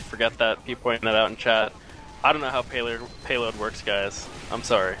 I did forget that. People pointing that out in chat. I don't know how payload works, guys. I'm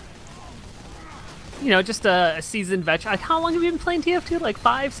sorry. You know, just a seasoned veteran. Like, how long have you been playing TF2? Like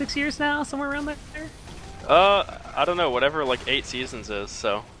 5, 6 years now, somewhere around there? I don't know. Whatever, like 8 seasons is.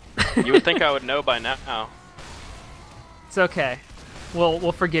 So you would think I would know by now. It's okay.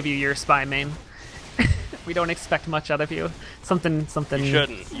 We'll forgive you. You're a spy main. We don't expect much out of you. Something. You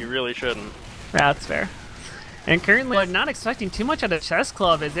shouldn't. You really shouldn't. Yeah, that's fair. And currently, I'm not expecting too much out of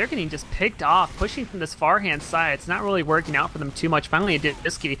Chessclub, as they're getting just picked off, pushing from this far-hand side. It's not really working out for them too much. Finally, it did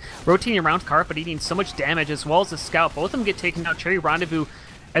Disky, rotating around Carp, but eating so much damage, as well as the Scout. Both of them get taken out. Cherry Rendezvous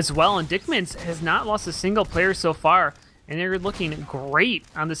as well, and Dickmans has not lost a single player so far, and they're looking great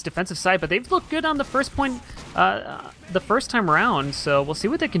on this defensive side, but they've looked good on the first point, the first time around, so we'll see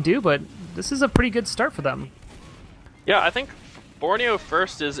what they can do, but this is a pretty good start for them. Yeah, I think Borneo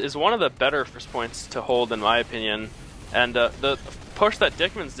first is one of the better first points to hold, in my opinion, and the push that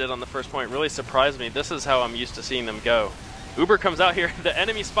Dickmans did on the first point really surprised me. This is how I'm used to seeing them go. Uber comes out here, the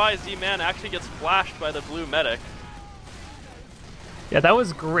enemy spy Z-Man actually gets flashed by the blue medic. Yeah, that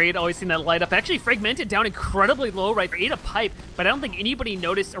was great, always seeing that light up. Actually fragmented down incredibly low right there, ate a pipe, but I don't think anybody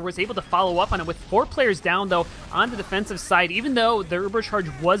noticed or was able to follow up on it. With 4 players down, though, on the defensive side, even though their Uber charge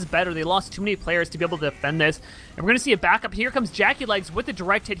was better, they lost too many players to be able to defend this. And we're going to see a backup. Here comes Jackie Legs with the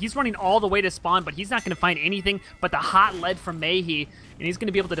direct hit. He's running all the way to spawn, but he's not going to find anything but the hot lead from Mayhe, and he's going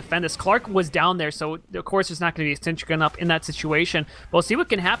to be able to defend this. Clark was down there, so of course there's not going to be a sentry gun up in that situation. But we'll see what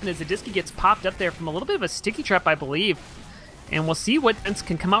can happen as the Disky gets popped up there from a little bit of a sticky trap, I believe. And we'll see what ends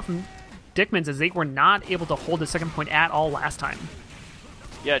can come out from Dickmans, as they were not able to hold the second point at all last time.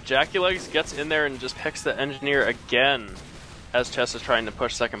 Yeah, Jackie Legs gets in there and just picks the engineer again as Chess is trying to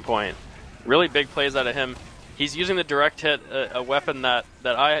push second point. Really big plays out of him. He's using the direct hit, a weapon that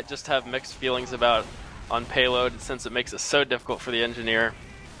I just have mixed feelings about on payload, since it makes it so difficult for the engineer.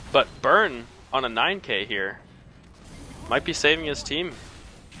 But Burn on a 9K here might be saving his team.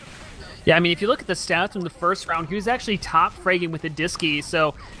 Yeah, I mean, if you look at the stats from the first round, he was actually top fragging with the Disky,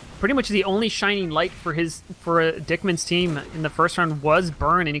 so pretty much the only shining light for Dickman's team in the first round was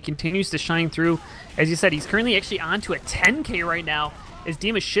Burn, and he continues to shine through. As you said, he's currently actually on to a 10K right now, as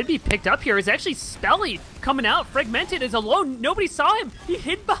Dima should be picked up here. Is actually Spelly coming out. Fragmented is alone. Nobody saw him. He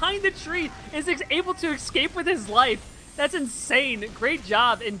hid behind the tree. Is able to escape with his life. That's insane. Great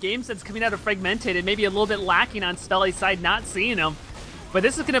job in game sense coming out of Fragmented, and maybe a little bit lacking on Spelly's side not seeing him. But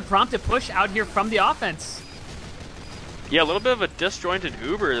this is going to prompt a push out here from the offense. Yeah, a little bit of a disjointed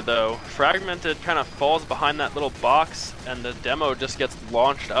Uber though. Fragmented kind of falls behind that little box, and the demo just gets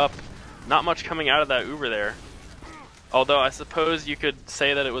launched up. Not much coming out of that Uber there. Although I suppose you could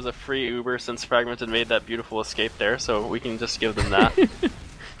say that it was a free Uber since Fragmented made that beautiful escape there, so we can just give them that.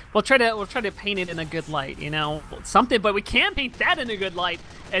 we'll try to paint it in a good light, you know, something, but we can't paint that in a good light.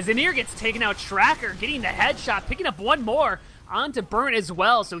 As Anir gets taken out, Tracker getting the headshot, picking up one more onto Burn as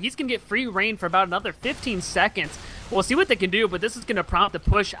well, so he's gonna get free reign for about another 15 seconds. We'll see what they can do, but this is gonna prompt the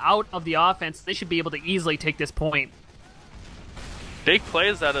push out of the offense. They should be able to easily take this point. Big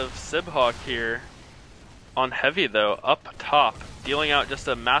plays out of Sibhawk here. On Heavy though, up top, dealing out just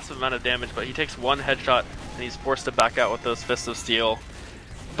a massive amount of damage, but he takes one headshot and he's forced to back out with those Fists of Steel.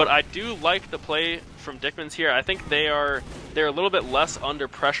 But I do like the play from Dickman's here. I think they're a little bit less under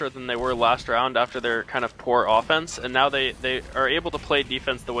pressure than they were last round after their kind of poor offense, and now they are able to play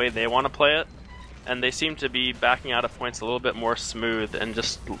defense the way they want to play it, and they seem to be backing out of points a little bit more smooth and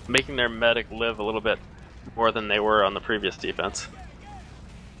just making their medic live a little bit more than they were on the previous defense.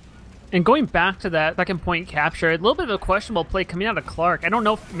 And going back to that second point capture, a little bit of a questionable play coming out of Clark. I don't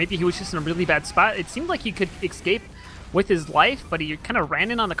know if maybe he was just in a really bad spot. It seemed like he could escape with his life, but he kind of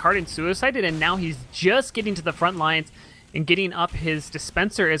ran in on the card and suicided, and now he's just getting to the front lines and getting up his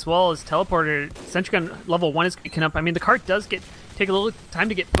dispenser as well as teleporter. Sentry gun level 1 is picking up. I mean, the card does take a little time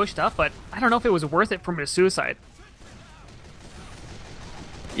to get pushed up, but I don't know if it was worth it from his suicide.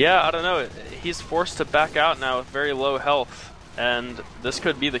 Yeah, I don't know. He's forced to back out now with very low health. And this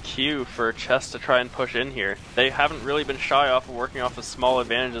could be the cue for Chess to try and push in here. They haven't really been shy off of working off of small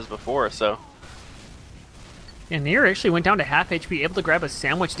advantages before, so... And Nier actually went down to half HP, able to grab a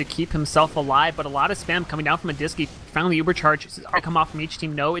sandwich to keep himself alive, but a lot of spam coming down from a Disky. Finally, Uber charge come off from each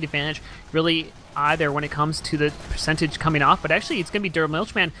team. No advantage really either when it comes to the percentage coming off, but actually it's going to be Durham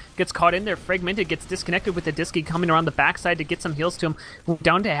Milchman gets caught in there. Fragmented gets disconnected with the Disky coming around the backside to get some heals to him.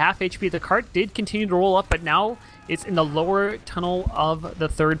 Down to half HP. The cart did continue to roll up, but now it's in the lower tunnel of the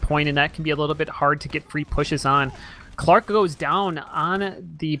third point, and that can be a little bit hard to get free pushes on. Clark goes down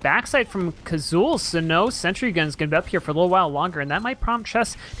on the backside from Kazul, so no Sentry Gun's going to be up here for a little while longer, and that might prompt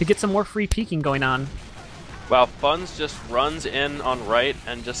Chess to get some more free peeking going on. Wow, Funz just runs in on right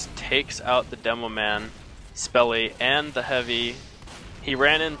and just takes out the Demo Man, Spelly, and the Heavy. He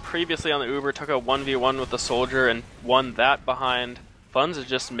ran in previously on the Uber, took a 1v1 with the Soldier, and won that behind. Funz is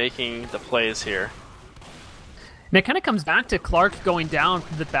just making the plays here. And it kind of comes back to Clark going down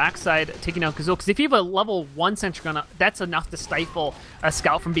from the backside, taking out Kazul, because if you have a level 1 Sentry Gun, that's enough to stifle a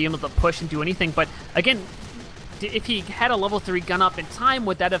Scout from being able to push and do anything. But again, if he had a level 3 gun up in time,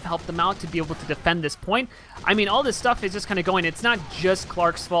 would that have helped them out to be able to defend this point? I mean, all this stuff is just kind of going, it's not just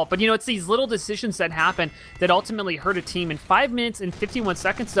Clark's fault, but you know, it's these little decisions that happen that ultimately hurt a team. In 5 minutes and 51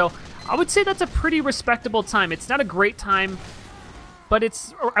 seconds, though, I would say that's a pretty respectable time. It's not a great time, but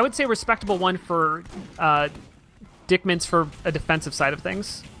it's, I would say, a respectable one for Dickman's for a defensive side of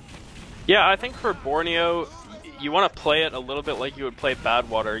things. Yeah, I think for Borneo, you want to play it a little bit like you would play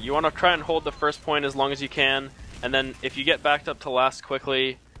Badwater. You want to try and hold the first point as long as you can, and then if you get backed up to last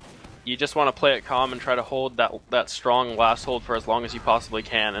quickly, you just want to play it calm and try to hold that strong last hold for as long as you possibly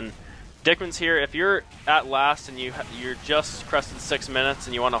can. And Dickman's here, if you're at last and you're just crested 6 minutes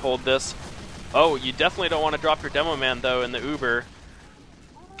and you want to hold this, oh, you definitely don't want to drop your Demo Man though in the Uber.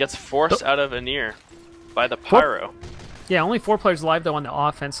 Gets forced out of Anir by the Pyro. Yeah, only 4 players alive though on the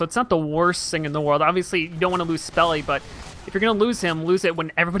offense, so it's not the worst thing in the world. Obviously, you don't want to lose Spelly, but if you're going to lose him, lose it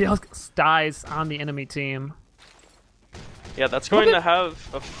when everybody else dies on the enemy team. Yeah, that's going to have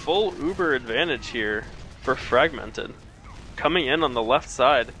a full Uber advantage here for Fragmented. Coming in on the left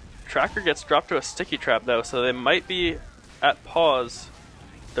side, Tracker gets dropped to a sticky trap though, so they might be at pause.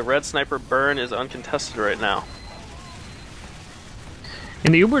 The red sniper Burn is uncontested right now.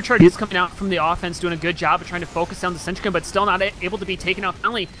 And the Uber charge is coming out from the offense, doing a good job of trying to focus down the Sentry Gun, but still not able to be taken out.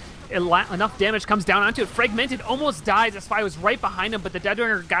 Finally, enough damage comes down onto it. Fragmented almost dies. The Spy was right behind him, but the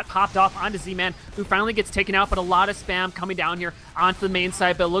Deadringer got popped off onto Z-Man, who finally gets taken out, but a lot of spam coming down here onto the main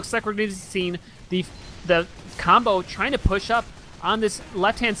side. But it looks like we're going to see the combo trying to push up on this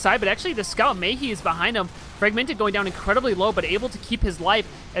left-hand side, but actually the Scout Mayhe is behind him, Fragmented going down incredibly low, but able to keep his life,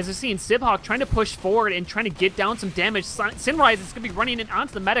 as we're seeing Sibhawk trying to push forward and trying to get down some damage. Synrise is going to be running in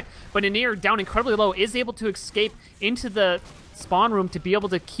onto the medic, but Anir, down incredibly low, is able to escape into the spawn room to be able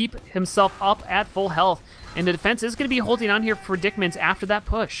to keep himself up at full health. And the defense is going to be holding on here for Dickmans after that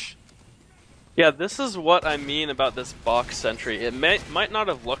push. Yeah, this is what I mean about this box sentry. It might not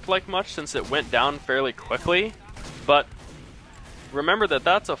have looked like much since it went down fairly quickly, but remember that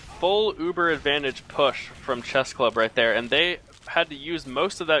that's a full Uber advantage push from Chessclub right there, and they had to use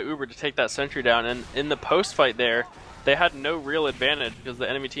most of that Uber to take that sentry down, and in the post fight there, they had no real advantage because the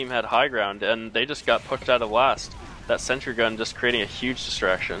enemy team had high ground, and they just got pushed out of last. That sentry gun just creating a huge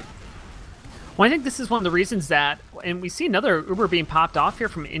distraction. Well, I think this is one of the reasons that, and we see another Uber being popped off here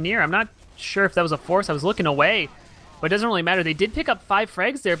from Anir. I'm not sure if that was a force. I was looking away, but it doesn't really matter. They did pick up 5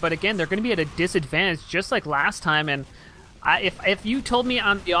 frags there, but again, they're going to be at a disadvantage just like last time, and if you told me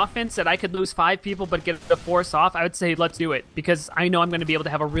on the offense that I could lose 5 people but get the force off, I would say let's do it, because I know I'm going to be able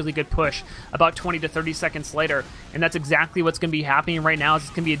to have a really good push about 20 to 30 seconds later, and that's exactly what's going to be happening right now. It's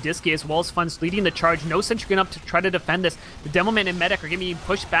going to be a Disky as well as Fun's leading the charge. No sentry gun up to try to defend this. The Demoman and Medic are going to be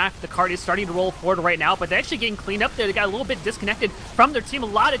pushed back. The card is starting to roll forward right now, but they're actually getting cleaned up there. They got a little bit disconnected from their team. A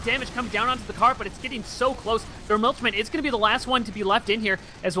lot of damage coming down onto the card, but it's getting so close. Their Mulchman is going to be the last one to be left in here,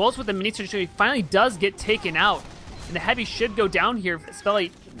 as well as with the mini sentry finally does get taken out. And the heavy should go down here, Spelly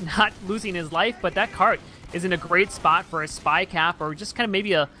not losing his life, but that cart is in a great spot for a spy cap or just kind of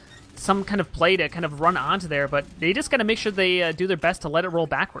maybe some kind of play to kind of run onto there, but they just got to make sure they do their best to let it roll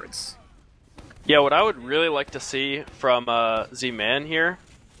backwards. Yeah, what I would really like to see from Z-Man here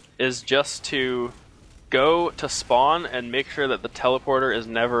is just to go to spawn and make sure that the teleporter is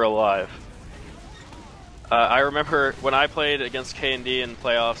never alive. I remember when I played against K&D in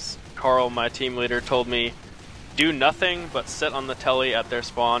playoffs, Carl, my team leader, told me, do nothing but sit on the telly at their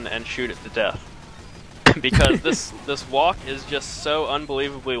spawn and shoot it to death. Because this walk is just so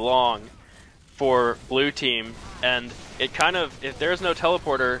unbelievably long for blue team, and it kind of, if there's no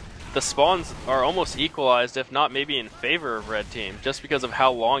teleporter, the spawns are almost equalized, if not maybe in favor of red team, just because of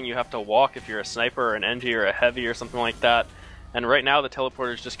how long you have to walk if you're a sniper or an NG or a heavy or something like that. And right now the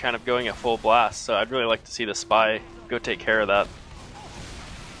teleporter is just kind of going at full blast, so I'd really like to see the spy go take care of that.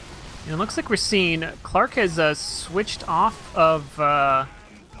 And it looks like we're seeing Clark has switched off of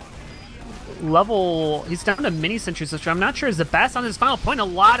level. He's down to mini sentries, which I'm not sure is the best on his final point. A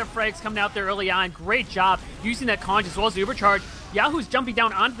lot of frags coming out there early on. Great job using that conj as well as the overcharge. Yahoo's jumping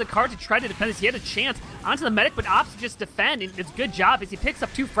down onto the card to try to defend this. He had a chance onto the medic, but opts to just defend, and it's a good job as he picks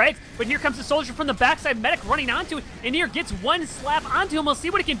up 2 frags. But here comes the soldier from the backside. Medic running onto it, and here gets 1 slap onto him. We'll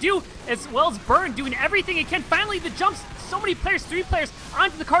see what he can do, as well as Burn doing everything he can. Finally, the jumps. So many players, 3 players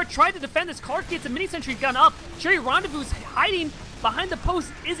onto the card, tried to defend this. Clark gets a mini sentry gun up. Cherry Rendezvous hiding behind the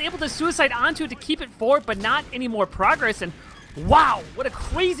post, is able to suicide onto it to keep it forward, but not any more progress. And wow, what a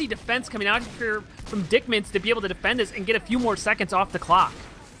crazy defense coming out here from Dickmans to be able to defend this and get a few more seconds off the clock.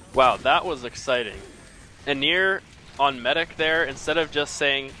 Wow, that was exciting. Anir on medic there, instead of just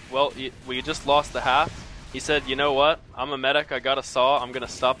saying, well, we just lost the half, he said, you know what, I'm a medic, I got a saw, I'm going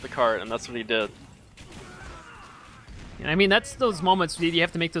to stop the cart, and that's what he did. I mean, that's those moments where you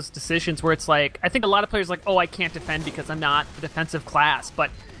have to make those decisions where it's like, I think a lot of players are like, oh, I can't defend because I'm not the defensive class, but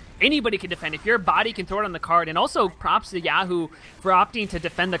anybody can defend. If your body can throw it on the card, and also props to Yahoo for opting to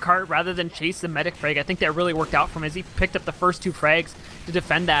defend the cart rather than chase the medic frag. I think that really worked out for him as he picked up the first 2 frags to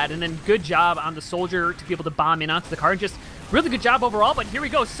defend that, and then good job on the soldier to be able to bomb in onto the card. Just really good job overall, but here we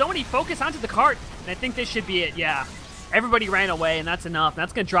go. So many focus onto the cart, and I think this should be it, yeah. Everybody ran away, and that's enough.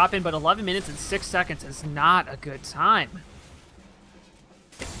 That's going to drop in, but 11 minutes and 6 seconds is not a good time.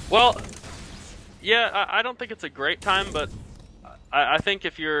 Well, yeah, I don't think it's a great time, but I think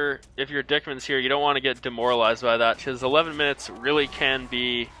if you're Dickmans here, you don't want to get demoralized by that, because 11 minutes really can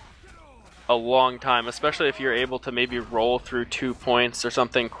be a long time, especially if you're able to maybe roll through 2 points or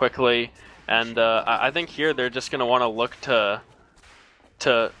something quickly. And I think here they're just going to want to look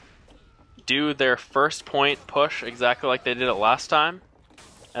to do their first point push exactly like they did it last time,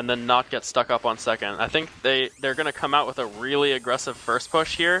 and then not get stuck up on second. I think they're going to come out with a really aggressive first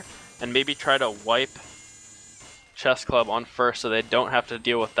push here, and maybe try to wipe Chessclub on first so they don't have to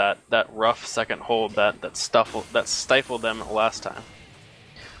deal with that rough second hold that stifled them last time.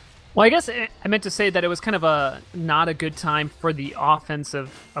 Well, I guess I meant to say that it was kind of not a good time for the offense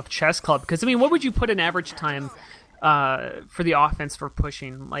of Chessclub, because I mean, what would you put an average time for the offense for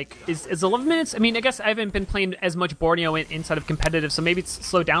pushing? Like, is 11 minutes? I mean, I guess I haven't been playing as much Borneo inside of competitive, so maybe it's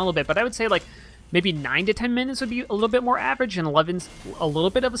slowed down a little bit, but I would say like maybe 9 to 10 minutes would be a little bit more average, and 11's a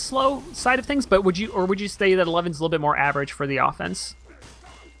little bit of a slow side of things. But would you say that 11's a little bit more average for the offense?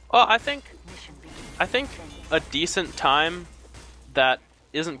 Well, I think a decent time that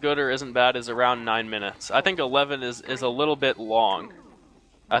isn't good or isn't bad is around 9 minutes. I think 11 is a little bit long.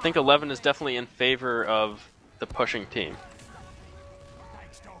 I think 11 is definitely in favor of the pushing team.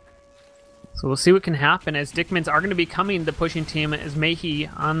 So we'll see what can happen as Dickmans are going to be coming the pushing team as Mayhe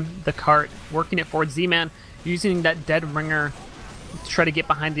on the cart, working it forward. Z-Man using that dead ringer to try to get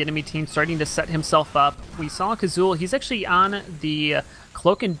behind the enemy team, starting to set himself up. We saw Kazul, he's actually on the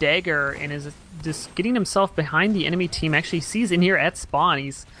cloak and dagger and is just getting himself behind the enemy team. Actually sees in here at spawn.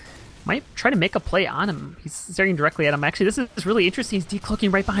 He's might try to make a play on him. He's staring directly at him. Actually, this is really interesting. He's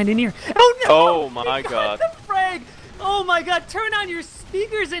decloaking right behind in here. Oh no! Oh my god. The frag! Oh my god, turn on your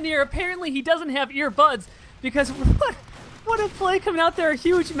speakers in here. Apparently he doesn't have earbuds because what a play coming out there. A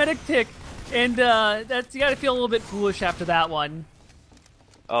huge medic pick. And that's, you gotta feel a little bit foolish after that one.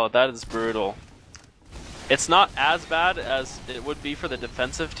 Oh, that is brutal. It's not as bad as it would be for the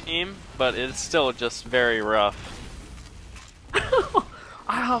defensive team, but it's still just very rough.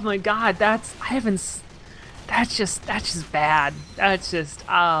 Oh my god, that's just bad. That's just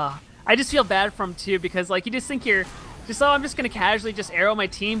I just feel bad for him too, because like you just think you're just, oh, I'm just gonna casually just arrow my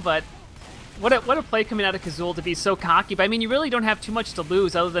team, but what a play coming out of Kazul to be so cocky. But I mean, you really don't have too much to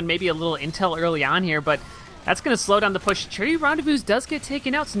lose other than maybe a little intel early on here, but that's going to slow down the push. Cherry Rendezvous does get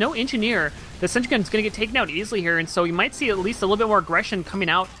taken out, so no engineer. The sentry gun is going to get taken out easily here, and so you might see at least a little bit more aggression coming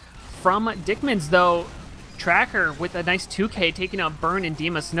out from Dickmans, though. Tracker with a nice 2K taking out Burn and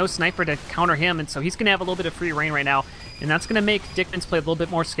Demas. No sniper to counter him, and so he's going to have a little bit of free reign right now, and that's going to make Dickmans play a little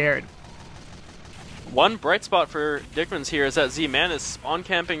bit more scared. One bright spot for Dickmans here is that Z-Man is spawn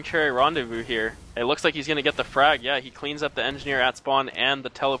camping Cherry Rendezvous here. It looks like he's going to get the frag. Yeah, he cleans up the engineer at spawn and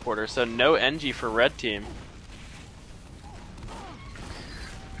the teleporter, so no NG for red team.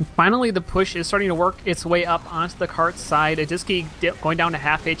 And finally, the push is starting to work its way up onto the cart side. Adiski going down to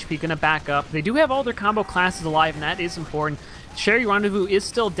half HP, going to back up. They do have all their combo classes alive, and that is important. Cherry Rendezvous is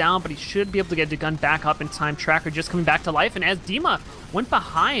still down, but he should be able to get the gun back up in time. Tracker just coming back to life, and as Dima went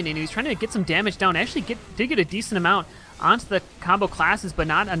behind and he was trying to get some damage down, actually did get a decent amount onto the combo classes, but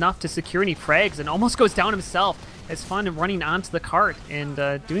not enough to secure any frags, and almost goes down himself. It's fun running onto the cart and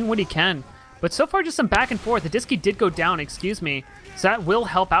doing what he can. But so far, just some back and forth. Adiski did go down, excuse me. So that will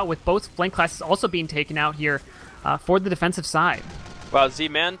help out with both flank classes also being taken out here for the defensive side. Wow,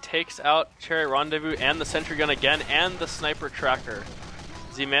 Z-Man takes out Cherry Rendezvous and the sentry gun again and the sniper tracker.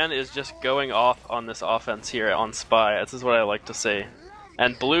 Z-Man is just going off on this offense here on Spy. This is what I like to see.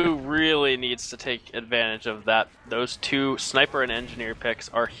 And Blue really needs to take advantage of that. Those two sniper and engineer picks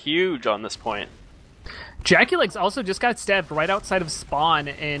are huge on this point. Jackie Legs also just got stabbed right outside of spawn,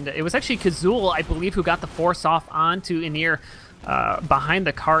 and it was actually Kazul, I believe, who got the force off onto Anir behind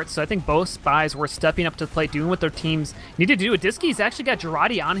the cart. So I think both spies were stepping up to the plate, doing what their teams needed to do. Adiski's actually got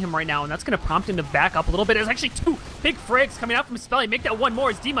Girardi on him right now, and that's going to prompt him to back up a little bit. There's actually two big frags coming out from Spelly. Make that one more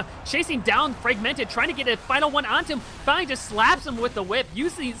as Dima chasing down Fragmented, trying to get a final one onto him. Finally just slaps him with the whip,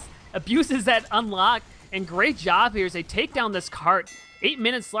 abuses that unlock, and great job here as they take down this cart. 8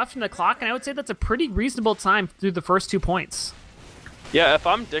 minutes left in the clock, and I would say that's a pretty reasonable time through the first 2 points. Yeah, if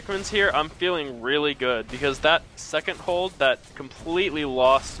I'm Dickmans here, I'm feeling really good, because that second hold that completely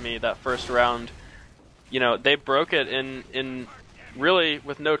lost me that first round, you know, they broke it in really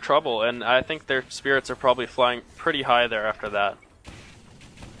with no trouble, and I think their spirits are probably flying pretty high there after that.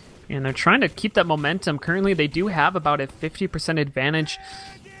 And they're trying to keep that momentum. Currently, they do have about a 50% advantage,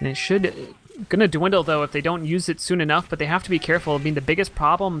 and it should gonna dwindle though if they don't use it soon enough, but they have to be careful. I mean, the biggest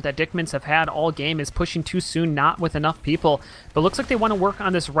problem that Dickmans have had all game is pushing too soon, not with enough people. But it looks like they want to work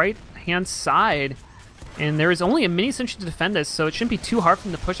on this right-hand side, and there is only a mini sentry to defend this, so it shouldn't be too hard for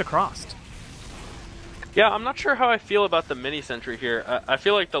them to push across. Yeah, I'm not sure how I feel about the mini sentry here. I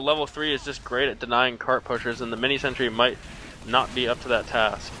feel like the level 3 is just great at denying cart pushers, and the mini sentry might not be up to that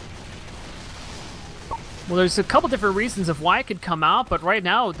task. Well, there's a couple different reasons of why it could come out, but right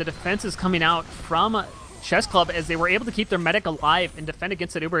now the defense is coming out from Chessclub as they were able to keep their medic alive and defend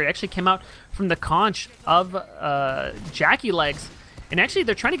against that Uber. It actually came out from the conch of Jackie Legs, and actually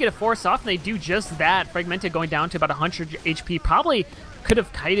they're trying to get a force off, and they do just that. Fragmented going down to about 100 HP. Probably could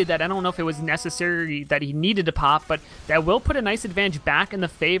have kited that. I don't know if it was necessary that he needed to pop, but that will put a nice advantage back in the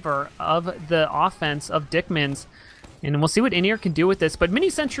favor of the offense of Dickmans. And we'll see what Anir can do with this. But mini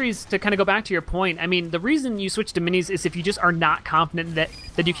sentries, to kind of go back to your point, I mean, the reason you switch to minis is if you just are not confident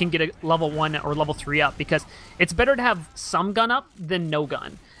that you can get a level 1 or level 3 up, because it's better to have some gun up than no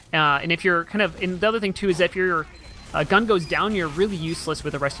gun. And if you're kind of, and the other thing too is that if your gun goes down, you're really useless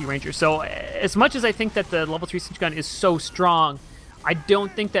with a Rescue Ranger. So as much as I think that the level 3 sentry gun is so strong, I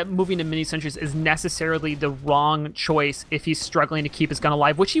don't think that moving to mini sentries is necessarily the wrong choice if he's struggling to keep his gun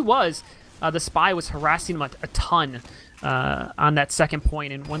alive, which he was the Spy was harassing him a ton on that second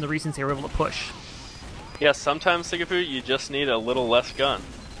point, and one of the reasons they were able to push. Yeah, sometimes, Sigafoo, you just need a little less gun.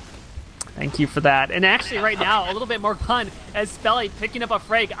 Thank you for that. And actually right now, a little bit more gun as Spelly picking up a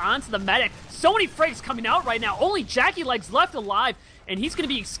frag onto the medic. So many frags coming out right now. Only Jackie Legs left alive, and he's going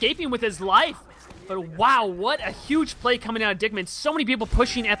to be escaping with his life. But wow, what a huge play coming out of Dickman. So many people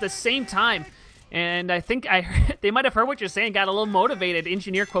pushing at the same time. And I think they might have heard what you're saying, got a little motivated.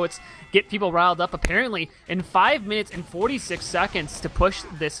 Engineer quotes get people riled up. Apparently, in 5 minutes and 46 seconds to push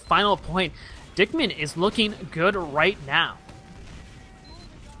this final point, Dickman is looking good right now.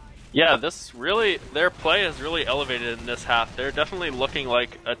 Yeah, their play is really elevated in this half. They're definitely looking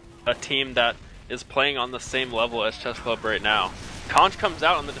like a team that is playing on the same level as Chessclub right now. Conch comes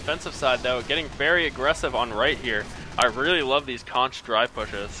out on the defensive side though, getting very aggressive on right here. I really love these Conch drive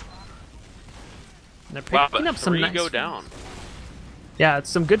pushes. They're picking up some nice go down. Yeah,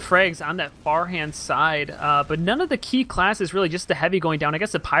 it's some good frags on that far-hand side, but none of the key classes really, just the heavy going down. I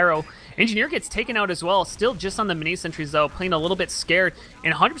guess the Pyro Engineer gets taken out as well, still just on the mini sentries though, playing a little bit scared,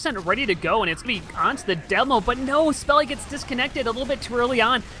 and 100% ready to go, and it's going to be onto the demo, but no, Spelly gets disconnected a little bit too early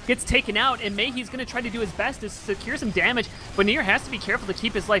on, gets taken out, and Mayhe's going to try to do his best to secure some damage, but Nier has to be careful to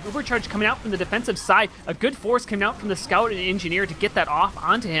keep his life. Overcharge coming out from the defensive side, a good force coming out from the Scout and Engineer to get that off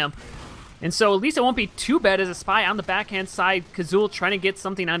onto him. And so at least it won't be too bad as a Spy on the backhand side. Kazul trying to get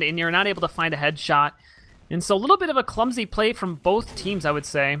something onto Nier, not able to find a headshot. And so a little bit of a clumsy play from both teams, I would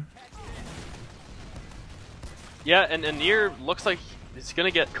say. Yeah, and Nier looks like he's going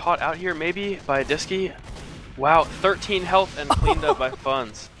to get caught out here maybe by Disky. Wow, 13 health and cleaned up by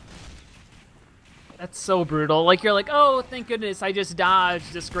Funds. That's so brutal. Like, you're like, oh, thank goodness, I just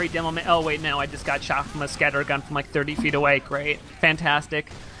dodged this great demo. Oh, wait, no, I just got shot from a scatter gun from like 30 feet away. Great.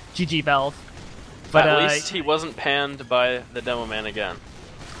 Fantastic. GG Valve. But at least he wasn't panned by the demo man again.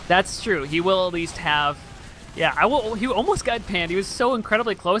 That's true. He will at least have... Yeah, he almost got panned. He was so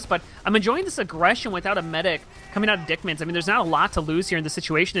incredibly close, but I'm enjoying this aggression without a medic coming out of Dickman's. I mean, there's not a lot to lose here in this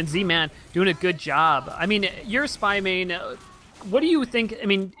situation, and Z-Man doing a good job. I mean, you're a Spy main. What do you think? I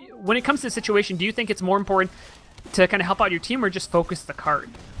mean, when it comes to the situation, do you think it's more important to kind of help out your team or just focus the cart?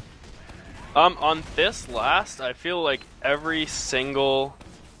 On this last, I feel like every single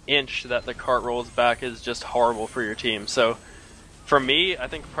inch that the cart rolls back is just horrible for your team. So for me, I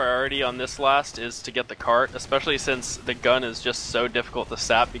think priority on this last is to get the cart, especially since the gun is just so difficult to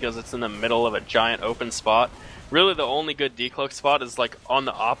sap because it's in the middle of a giant open spot. Really the only good decloak spot is like on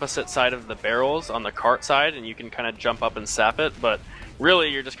the opposite side of the barrels on the cart side, and you can kind of jump up and sap it, but really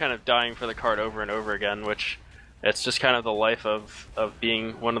you're just kind of dying for the cart over and over again, which it's just kind of the life of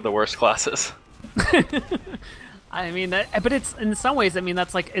being one of the worst classes. I mean, but it's in some ways, I mean,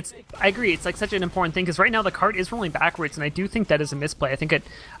 that's like, I agree, it's like such an important thing, because right now the cart is rolling backwards, and I do think that is a misplay. I think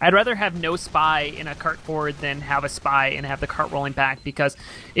I'd rather have no Spy in a cart forward than have a Spy and have the cart rolling back, because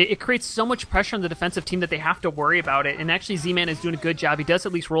it creates so much pressure on the defensive team that they have to worry about it, and actually Z-Man is doing a good job. He does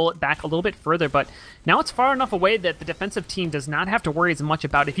at least roll it back a little bit further, but now it's far enough away that the defensive team does not have to worry as much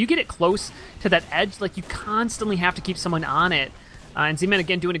about it. If you get it close to that edge, like, you constantly have to keep someone on it. And Z-Man,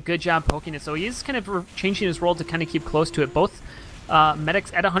 again, doing a good job poking it. So he is kind of changing his role to kind of keep close to it. Both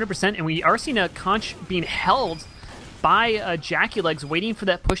medics at 100%, and we are seeing a Conch being held by Jackie Legs, waiting for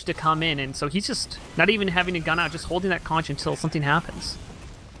that push to come in. And so he's just not even having a gun out, just holding that Conch until something happens.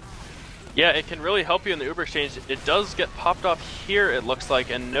 Yeah, it can really help you in the Uber exchange. It does get popped off here, it looks like,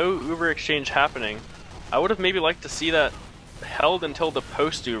 and no Uber exchange happening. I would have maybe liked to see that held until the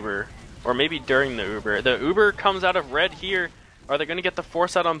post-Uber, or maybe during the Uber. The Uber comes out of red here. Are they going to get the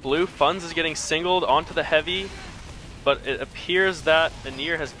force out on blue? Funds is getting singled onto the heavy, but it appears that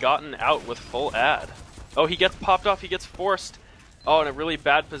Nier has gotten out with full ad. Oh, he gets popped off, he gets forced. Oh, in a really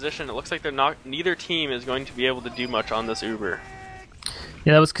bad position. It looks like neither team is going to be able to do much on this Uber.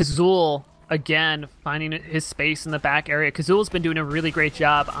 Yeah, that was Kazul, again, finding his space in the back area. Kazul's been doing a really great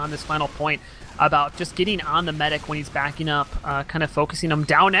job on this final point about just getting on the medic when he's backing up, kind of focusing him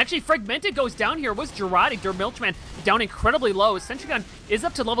down. Actually, Fragmented goes down here. It was Gerardic, their Milchman, down incredibly low. Sentry Gun is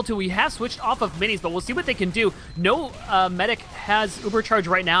up to level 2. We have switched off of minis, but we'll see what they can do. No medic has Uber Charge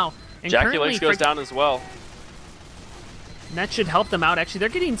right now. And Jackie Legs goes down as well. And that should help them out. Actually, they're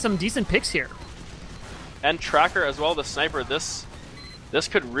getting some decent picks here. And Tracker as well, the sniper. This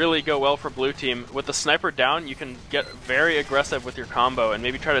could really go well for blue team. With the sniper down, you can get very aggressive with your combo and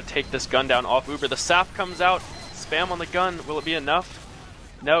maybe try to take this gun down off Uber. The sap comes out, spam on the gun. Will it be enough?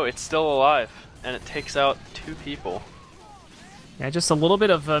 No, it's still alive, and it takes out 2 people. Yeah, just a little bit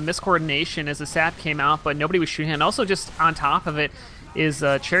of miscoordination as the sap came out, but nobody was shooting. And also just on top of it, is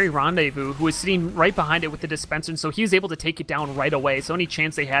Cherry Rendezvous, who was sitting right behind it with the dispenser, and so he was able to take it down right away. So any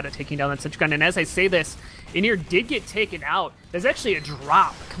chance they had at taking down that sentry gun. And as I say this, Anir did get taken out. There's actually a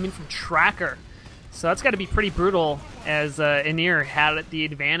drop coming from Tracker. So that's got to be pretty brutal, as Anir had the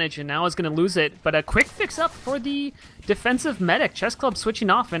advantage and now is going to lose it. But a quick fix up for the defensive medic. Chessclub switching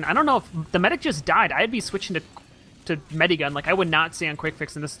off, and I don't know if the medic just died. I'd be switching to Medigun. Like, I would not stay on quick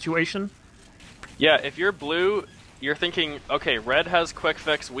fix in this situation. Yeah, if you're blue, you're thinking, okay, red has quick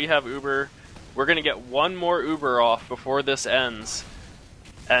fix, we have Uber. We're going to get one more Uber off before this ends.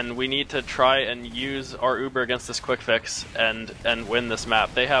 And we need to try and use our Uber against this quick fix and win this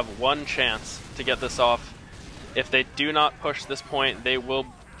map. They have one chance to get this off. If they do not push this point, they will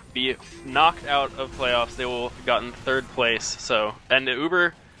be knocked out of playoffs. They will have gotten 3rd place. So, and the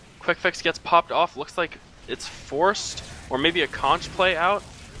Uber quick fix gets popped off. Looks like it's forced, or maybe a conch play out.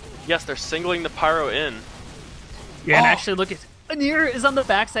 Yes, they're singling the pyro in. Yeah, and actually look at Anir is on the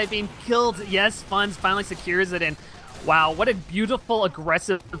backside being killed. Yes, Funds finally secures it, and wow, what a beautiful,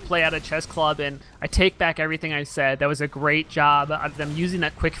 aggressive play out of Chessclub, and I take back everything I said. That was a great job of them using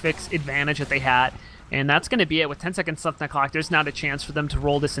that quick fix advantage that they had, and that's going to be it. With 10 seconds left on the clock, there's not a chance for them to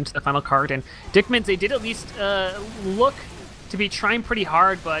roll this into the final card, and Dickmans, they did at least look to be trying pretty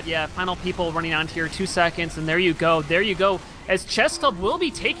hard, but yeah, final people running on here, 2 seconds, and there you go, as Chessclub will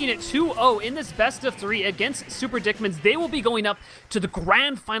be taking it 2-0 in this best of 3 against Super Dickmans. They will be going up to the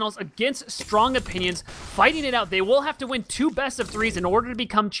grand finals against Strong Opinions, fighting it out. They will have to win 2 best of 3s in order to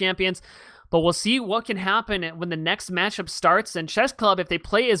become champions, but we'll see what can happen when the next matchup starts. And Chessclub, if they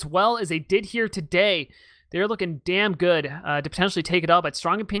play as well as they did here today, they're looking damn good to potentially take it all, but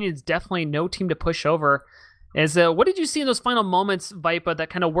Strong Opinions definitely no team to push over. What did you see in those final moments, Vipa, that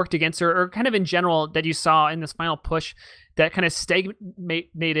kind of worked against her, or kind of in general that you saw in this final push that kind of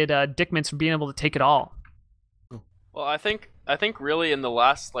stagnated Dickmans from being able to take it all? Well, I think really in the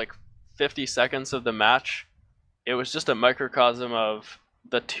last like 50 seconds of the match, it was just a microcosm of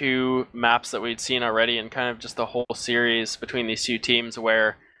the 2 maps that we'd seen already, and kind of just the whole series between these 2 teams,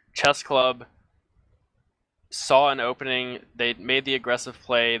 where Chessclub saw an opening, they made the aggressive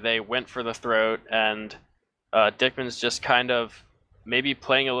play, they went for the throat, and Dickman's just kind of maybe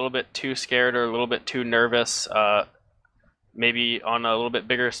playing a little bit too scared or a little bit too nervous, maybe on a little bit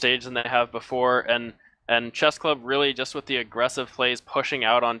bigger stage than they have before, and Chessclub really just with the aggressive plays, pushing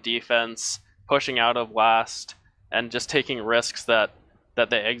out on defense, pushing out of last, and just taking risks that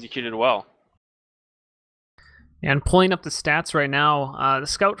they executed well. And pulling up the stats right now, the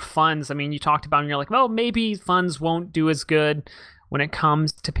Scout Funds, I mean, you talked about, and you're like, well, maybe Funds won't do as good when it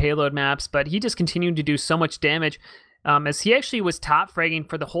comes to payload maps, but he just continued to do so much damage, as he actually was top fragging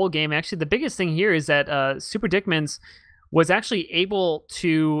for the whole game. Actually, the biggest thing here is that Super Dickmans was actually able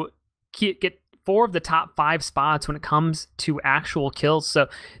to get 4 of the top 5 spots when it comes to actual kills. So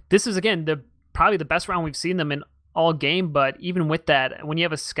this is, again, probably the best round we've seen them in all game. But even with that, when you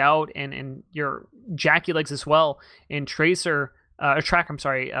have a Scout and your Jackie Legs as well, and Tracker,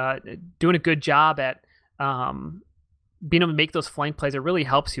 doing a good job at being able to make those flank plays, it really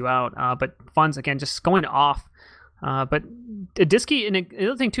helps you out. But Funds, again, just going off. But Adiski, and the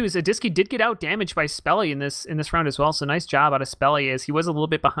other thing too is Adiski did get out damaged by Spelly in this round as well. So nice job out of Spelly, as he was a little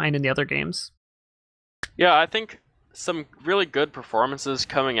bit behind in the other games. Yeah, I think some really good performances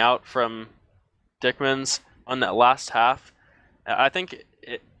coming out from Dickmans on that last half. I think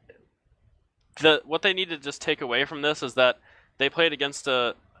what they need to just take away from this is that they played against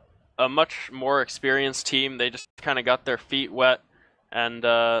a much more experienced team. They just kind of got their feet wet, and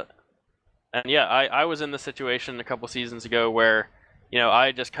yeah, I was in the situation a couple seasons ago where,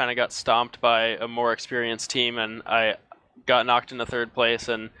 I just kind of got stomped by a more experienced team, and I got knocked into 3rd place,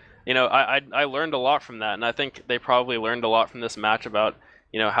 and I learned a lot from that, and I think they probably learned a lot from this match about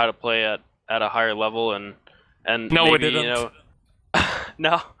how to play at a higher level, and no, maybe, it didn't.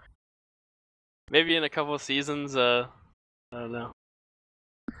 No, maybe in a couple of seasons, I don't know.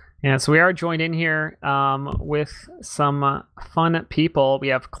 Yeah, so we are joined in here with some fun people. We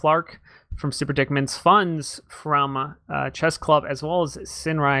have Clark from Super Dickmans, Funds from Chessclub, as well as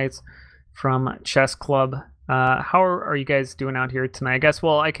Synrise from Chessclub. How are you guys doing out here tonight? I guess,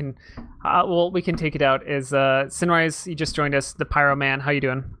 well, we can take it out. Is Synrise, you just joined us, the Pyro Man. How you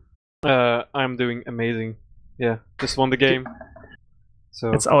doing? I'm doing amazing. Yeah, just won the game.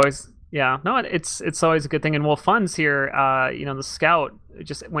 So it's always, yeah, no, it's always a good thing. And well, Funds here, the Scout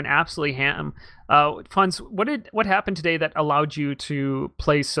just went absolutely ham. Funds, what happened today that allowed you to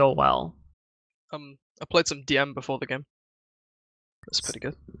play so well? I played some DM before the game. That's pretty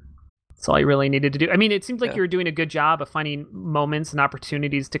good. That's all you really needed to do. I mean, it seems like you were doing a good job of finding moments and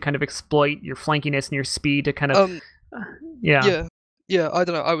opportunities to kind of exploit your flankiness and your speed to kind of, Yeah, Yeah, I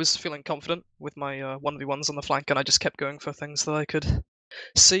don't know. I was feeling confident with my 1v1s on the flank, and I just kept going for things that I could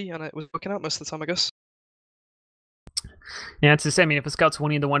see, and it was working out most of the time, I guess. Yeah, it's the same. I mean, if a scout's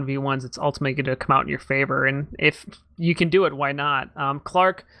winning the 1v1s, it's ultimately going to come out in your favor. And if you can do it, why not?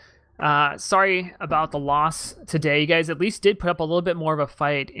 Clark, sorry about the loss today. You guys at least did put up a little bit more of a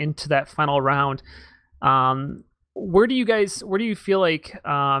fight into that final round. Where do you feel like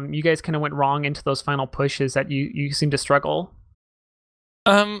you guys kind of went wrong into those final pushes that you seem to struggle?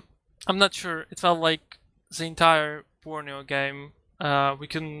 I'm not sure. It felt like the entire Borneo game, we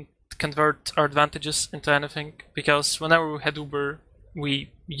couldn't convert our advantages into anything, because whenever we had Uber,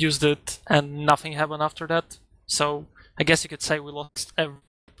 we used it and nothing happened after that. So I guess you could say we lost every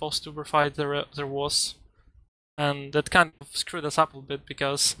post-Uber fight there was. And that kind of screwed us up a bit,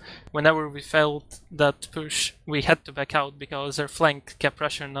 because whenever we failed that push, we had to back out because their flank kept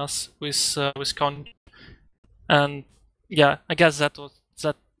pressuring us with con. And yeah, I guess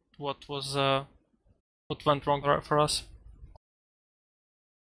what went wrong for us.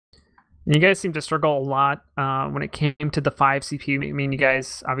 You guys seem to struggle a lot when it came to the 5 CP. I mean, you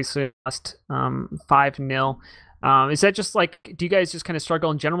guys obviously lost 5-0. Is that just like, do you guys just kind of struggle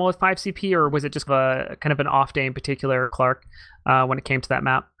in general with 5 CP, or was it just a kind of an off day in particular, Clark, when it came to that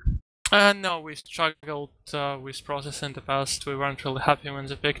map? No, we struggled with process in the past. We weren't really happy when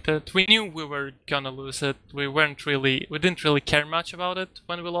they picked it. We knew we were gonna lose it. We didn't really care much about it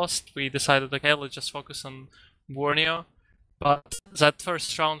when we lost. We decided, okay, let's just focus on Borneo. But that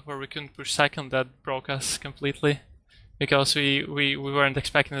first round where we couldn't push second, that broke us completely. Because we weren't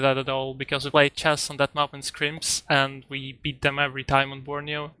expecting that at all, because we played chess on that map in scrims, and we beat them every time on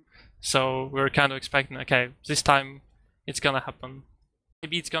Borneo. So we were kind of expecting, okay, this time it's gonna happen.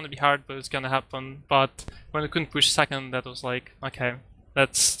 Maybe it's gonna be hard, but it's gonna happen. But when we couldn't push second, that was like, okay,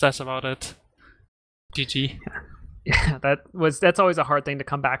 that's about it. GG. Yeah, that's always a hard thing to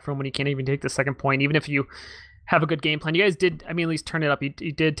come back from when you can't even take the second point, even if you have a good game plan. You guys did, I mean, at least turn it up. You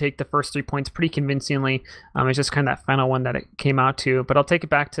did take the first 3 points pretty convincingly. It's just kind of that final one that it came out to. But I'll take it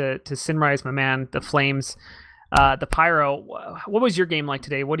back to Synrise, my man, the Flames, the Pyro. What was your game like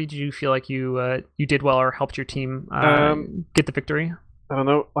today? What did you feel like you did well or helped your team get the victory? I don't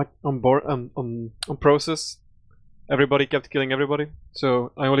know, like on process, everybody kept killing everybody,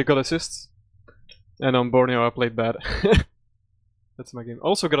 so I only got assists. And on Borneo I played bad. That's my game.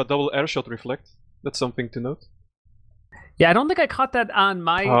 Also got a double air shot reflect. That's something to note. Yeah, I don't think I caught that on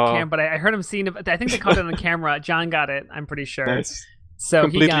my cam, but I heard him seeing it. I think they caught it on camera. John got it, I'm pretty sure. Nice. So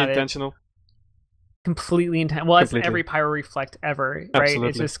completely he got intentional. It. Completely intentional. Well, that's every pyro reflect ever, right? Absolutely.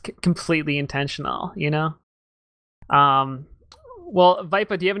 It's just completely intentional, you know? Well,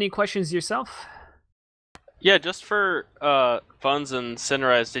 Vipa, do you have any questions yourself? Yeah, just for Funds and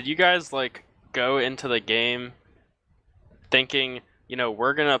Synrise, did you guys like go into the game thinking, you know,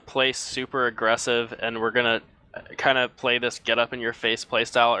 we're gonna play super aggressive and we're gonna kind of play this get up in your face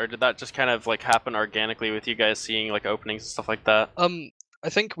playstyle, or did that just kind of like happen organically with you guys seeing like openings and stuff like that? I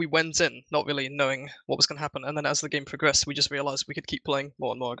think we went in not really knowing what was going to happen, and then as the game progressed, we just realized we could keep playing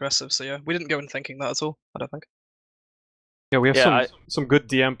more and more aggressive. So yeah, we didn't go in thinking that at all, I don't think. Yeah, we have some good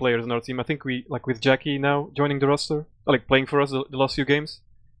DM players on our team. I think we, like with Jackie now joining the roster, like playing for us the last few games,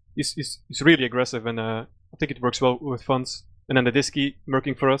 he's really aggressive, and I think it works well with Funds. And then the Disky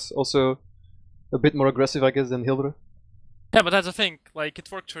working for us, also a bit more aggressive, I guess, than Hildre. Yeah, but that's the thing. Like, it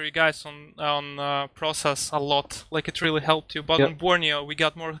worked for you guys on process a lot. Like, it really helped you. But on Borneo, we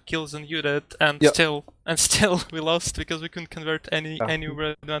got more kills than you did, and still we lost because we couldn't convert any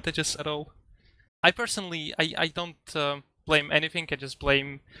advantages at all. I personally, I don't blame anything. I just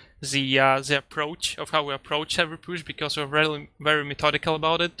blame the approach of how we approach every push, because we're really very methodical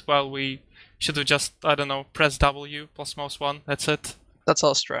about it, while we should have just, I don't know, press W plus mouse 1. That's it. That's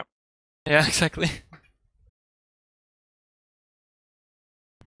our strat. Yeah, exactly.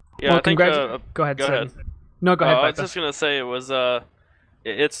 Yeah, well, I think. Go ahead. Go ahead. No, go ahead. I was just gonna say it was.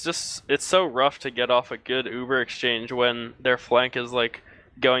 It's so rough to get off a good Uber exchange when their flank is like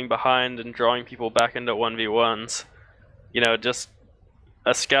going behind and drawing people back into 1v1s. You know, just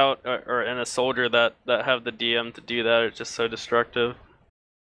a scout and a soldier that have the DM to do that is just so destructive.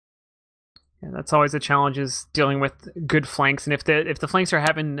 Yeah, that's always a challenge, is dealing with good flanks, and if the flanks are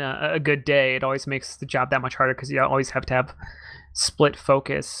having a good day, it always makes the job that much harder, because you always have to have split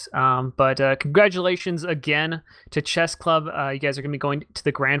focus. But congratulations again to Chessclub. You guys are going to be going to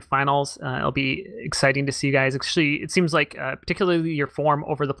the grand finals. It'll be exciting to see you guys. Actually, it seems like particularly your form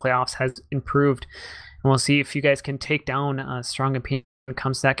over the playoffs has improved, and we'll see if you guys can take down strong opinions it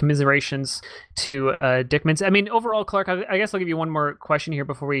comes to that. Commiserations to Dickmans. I mean, overall, Clark, I guess I'll give you one more question here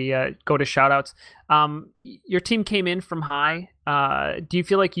before we go to shoutouts. Your team came in from high. Do you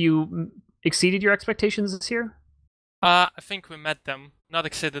feel like you exceeded your expectations this year? I think we met them. Not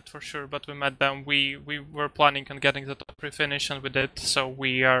exceeded for sure, but we met them. We were planning on getting the top 3 finish, and we did, so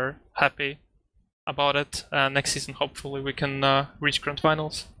we are happy about it. Next season, hopefully, we can reach Grand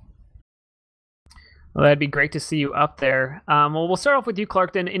Finals. Well, that'd be great to see you up there. Well, we'll start off with you,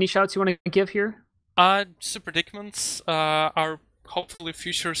 Clark, then. Any shouts you want to give here? Super Dickmans, our hopefully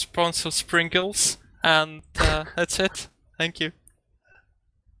future sponsor, Sprinkles, and that's it. Thank you.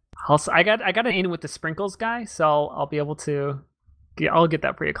 Also, I got an in with the Sprinkles guy, so I'll be able to... I'll get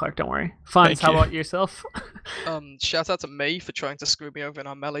that for you, Clark, don't worry. Fonz, how about yourself? Shout out to May for trying to screw me over in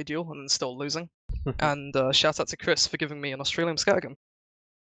our melee duel and then still losing. And shout out to Chris for giving me an Australian scattergun.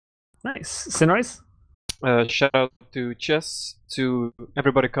 Nice. Synrise? Shout out to Chess, to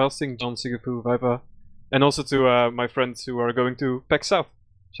everybody casting, John, Sigafoo, Vipa, and also to my friends who are going to PAX South.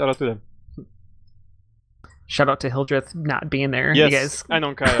 Shout out to them. Shout out to Hildreth not being there. Yes, you guys. I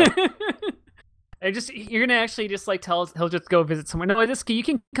know Kaya. You're gonna actually just like tell Hildreth to go visit someone. No, you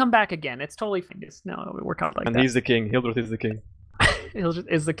can come back again. It's totally fine. Just no, it'll work out like and that. he's the king. Hildreth is the king. Hildreth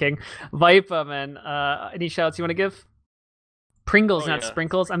is the king. Vipa, man. Any shouts you want to give? Pringles, not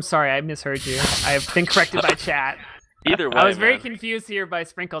Sprinkles. I'm sorry, I misheard you. I've been corrected by chat. Either way, I was very confused here by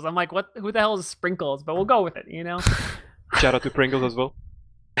Sprinkles. I'm like, what? Who the hell is Sprinkles? But we'll go with it, you know. Shout out to Pringles as well.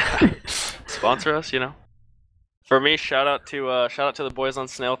 Sponsor us, you know. For me, shout out to the boys on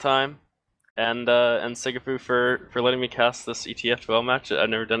Snail Time, and Sigafoo for letting me cast this ETF2L match. I've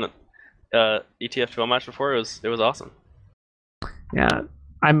never done an ETF2L match before. It was awesome. Yeah,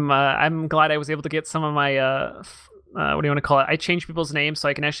 I'm glad I was able to get some of my what do you want to call it? I changed people's names so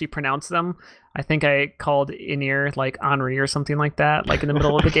I can actually pronounce them. I think I called Inir like Henri or something like that, like in the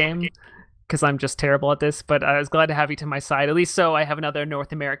middle of the game, because I'm just terrible at this. But I was glad to have you to my side, at least so I have another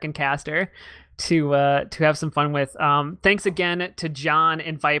North American caster to have some fun with. Thanks again to John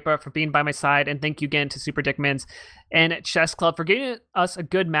and Vipa for being by my side, and thank you again to Super Dickmans and Chessclub for getting us a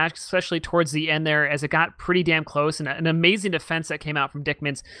good match, especially towards the end there, as it got pretty damn close, and an amazing defense that came out from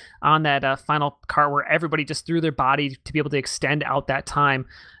Dickmans on that final cart where everybody just threw their body to be able to extend out that time.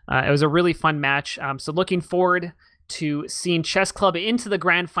 It was a really fun match, so looking forward to seeing Chessclub into the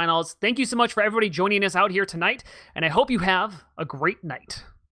grand finals. Thank you so much for everybody joining us out here tonight, and I hope you have a great night.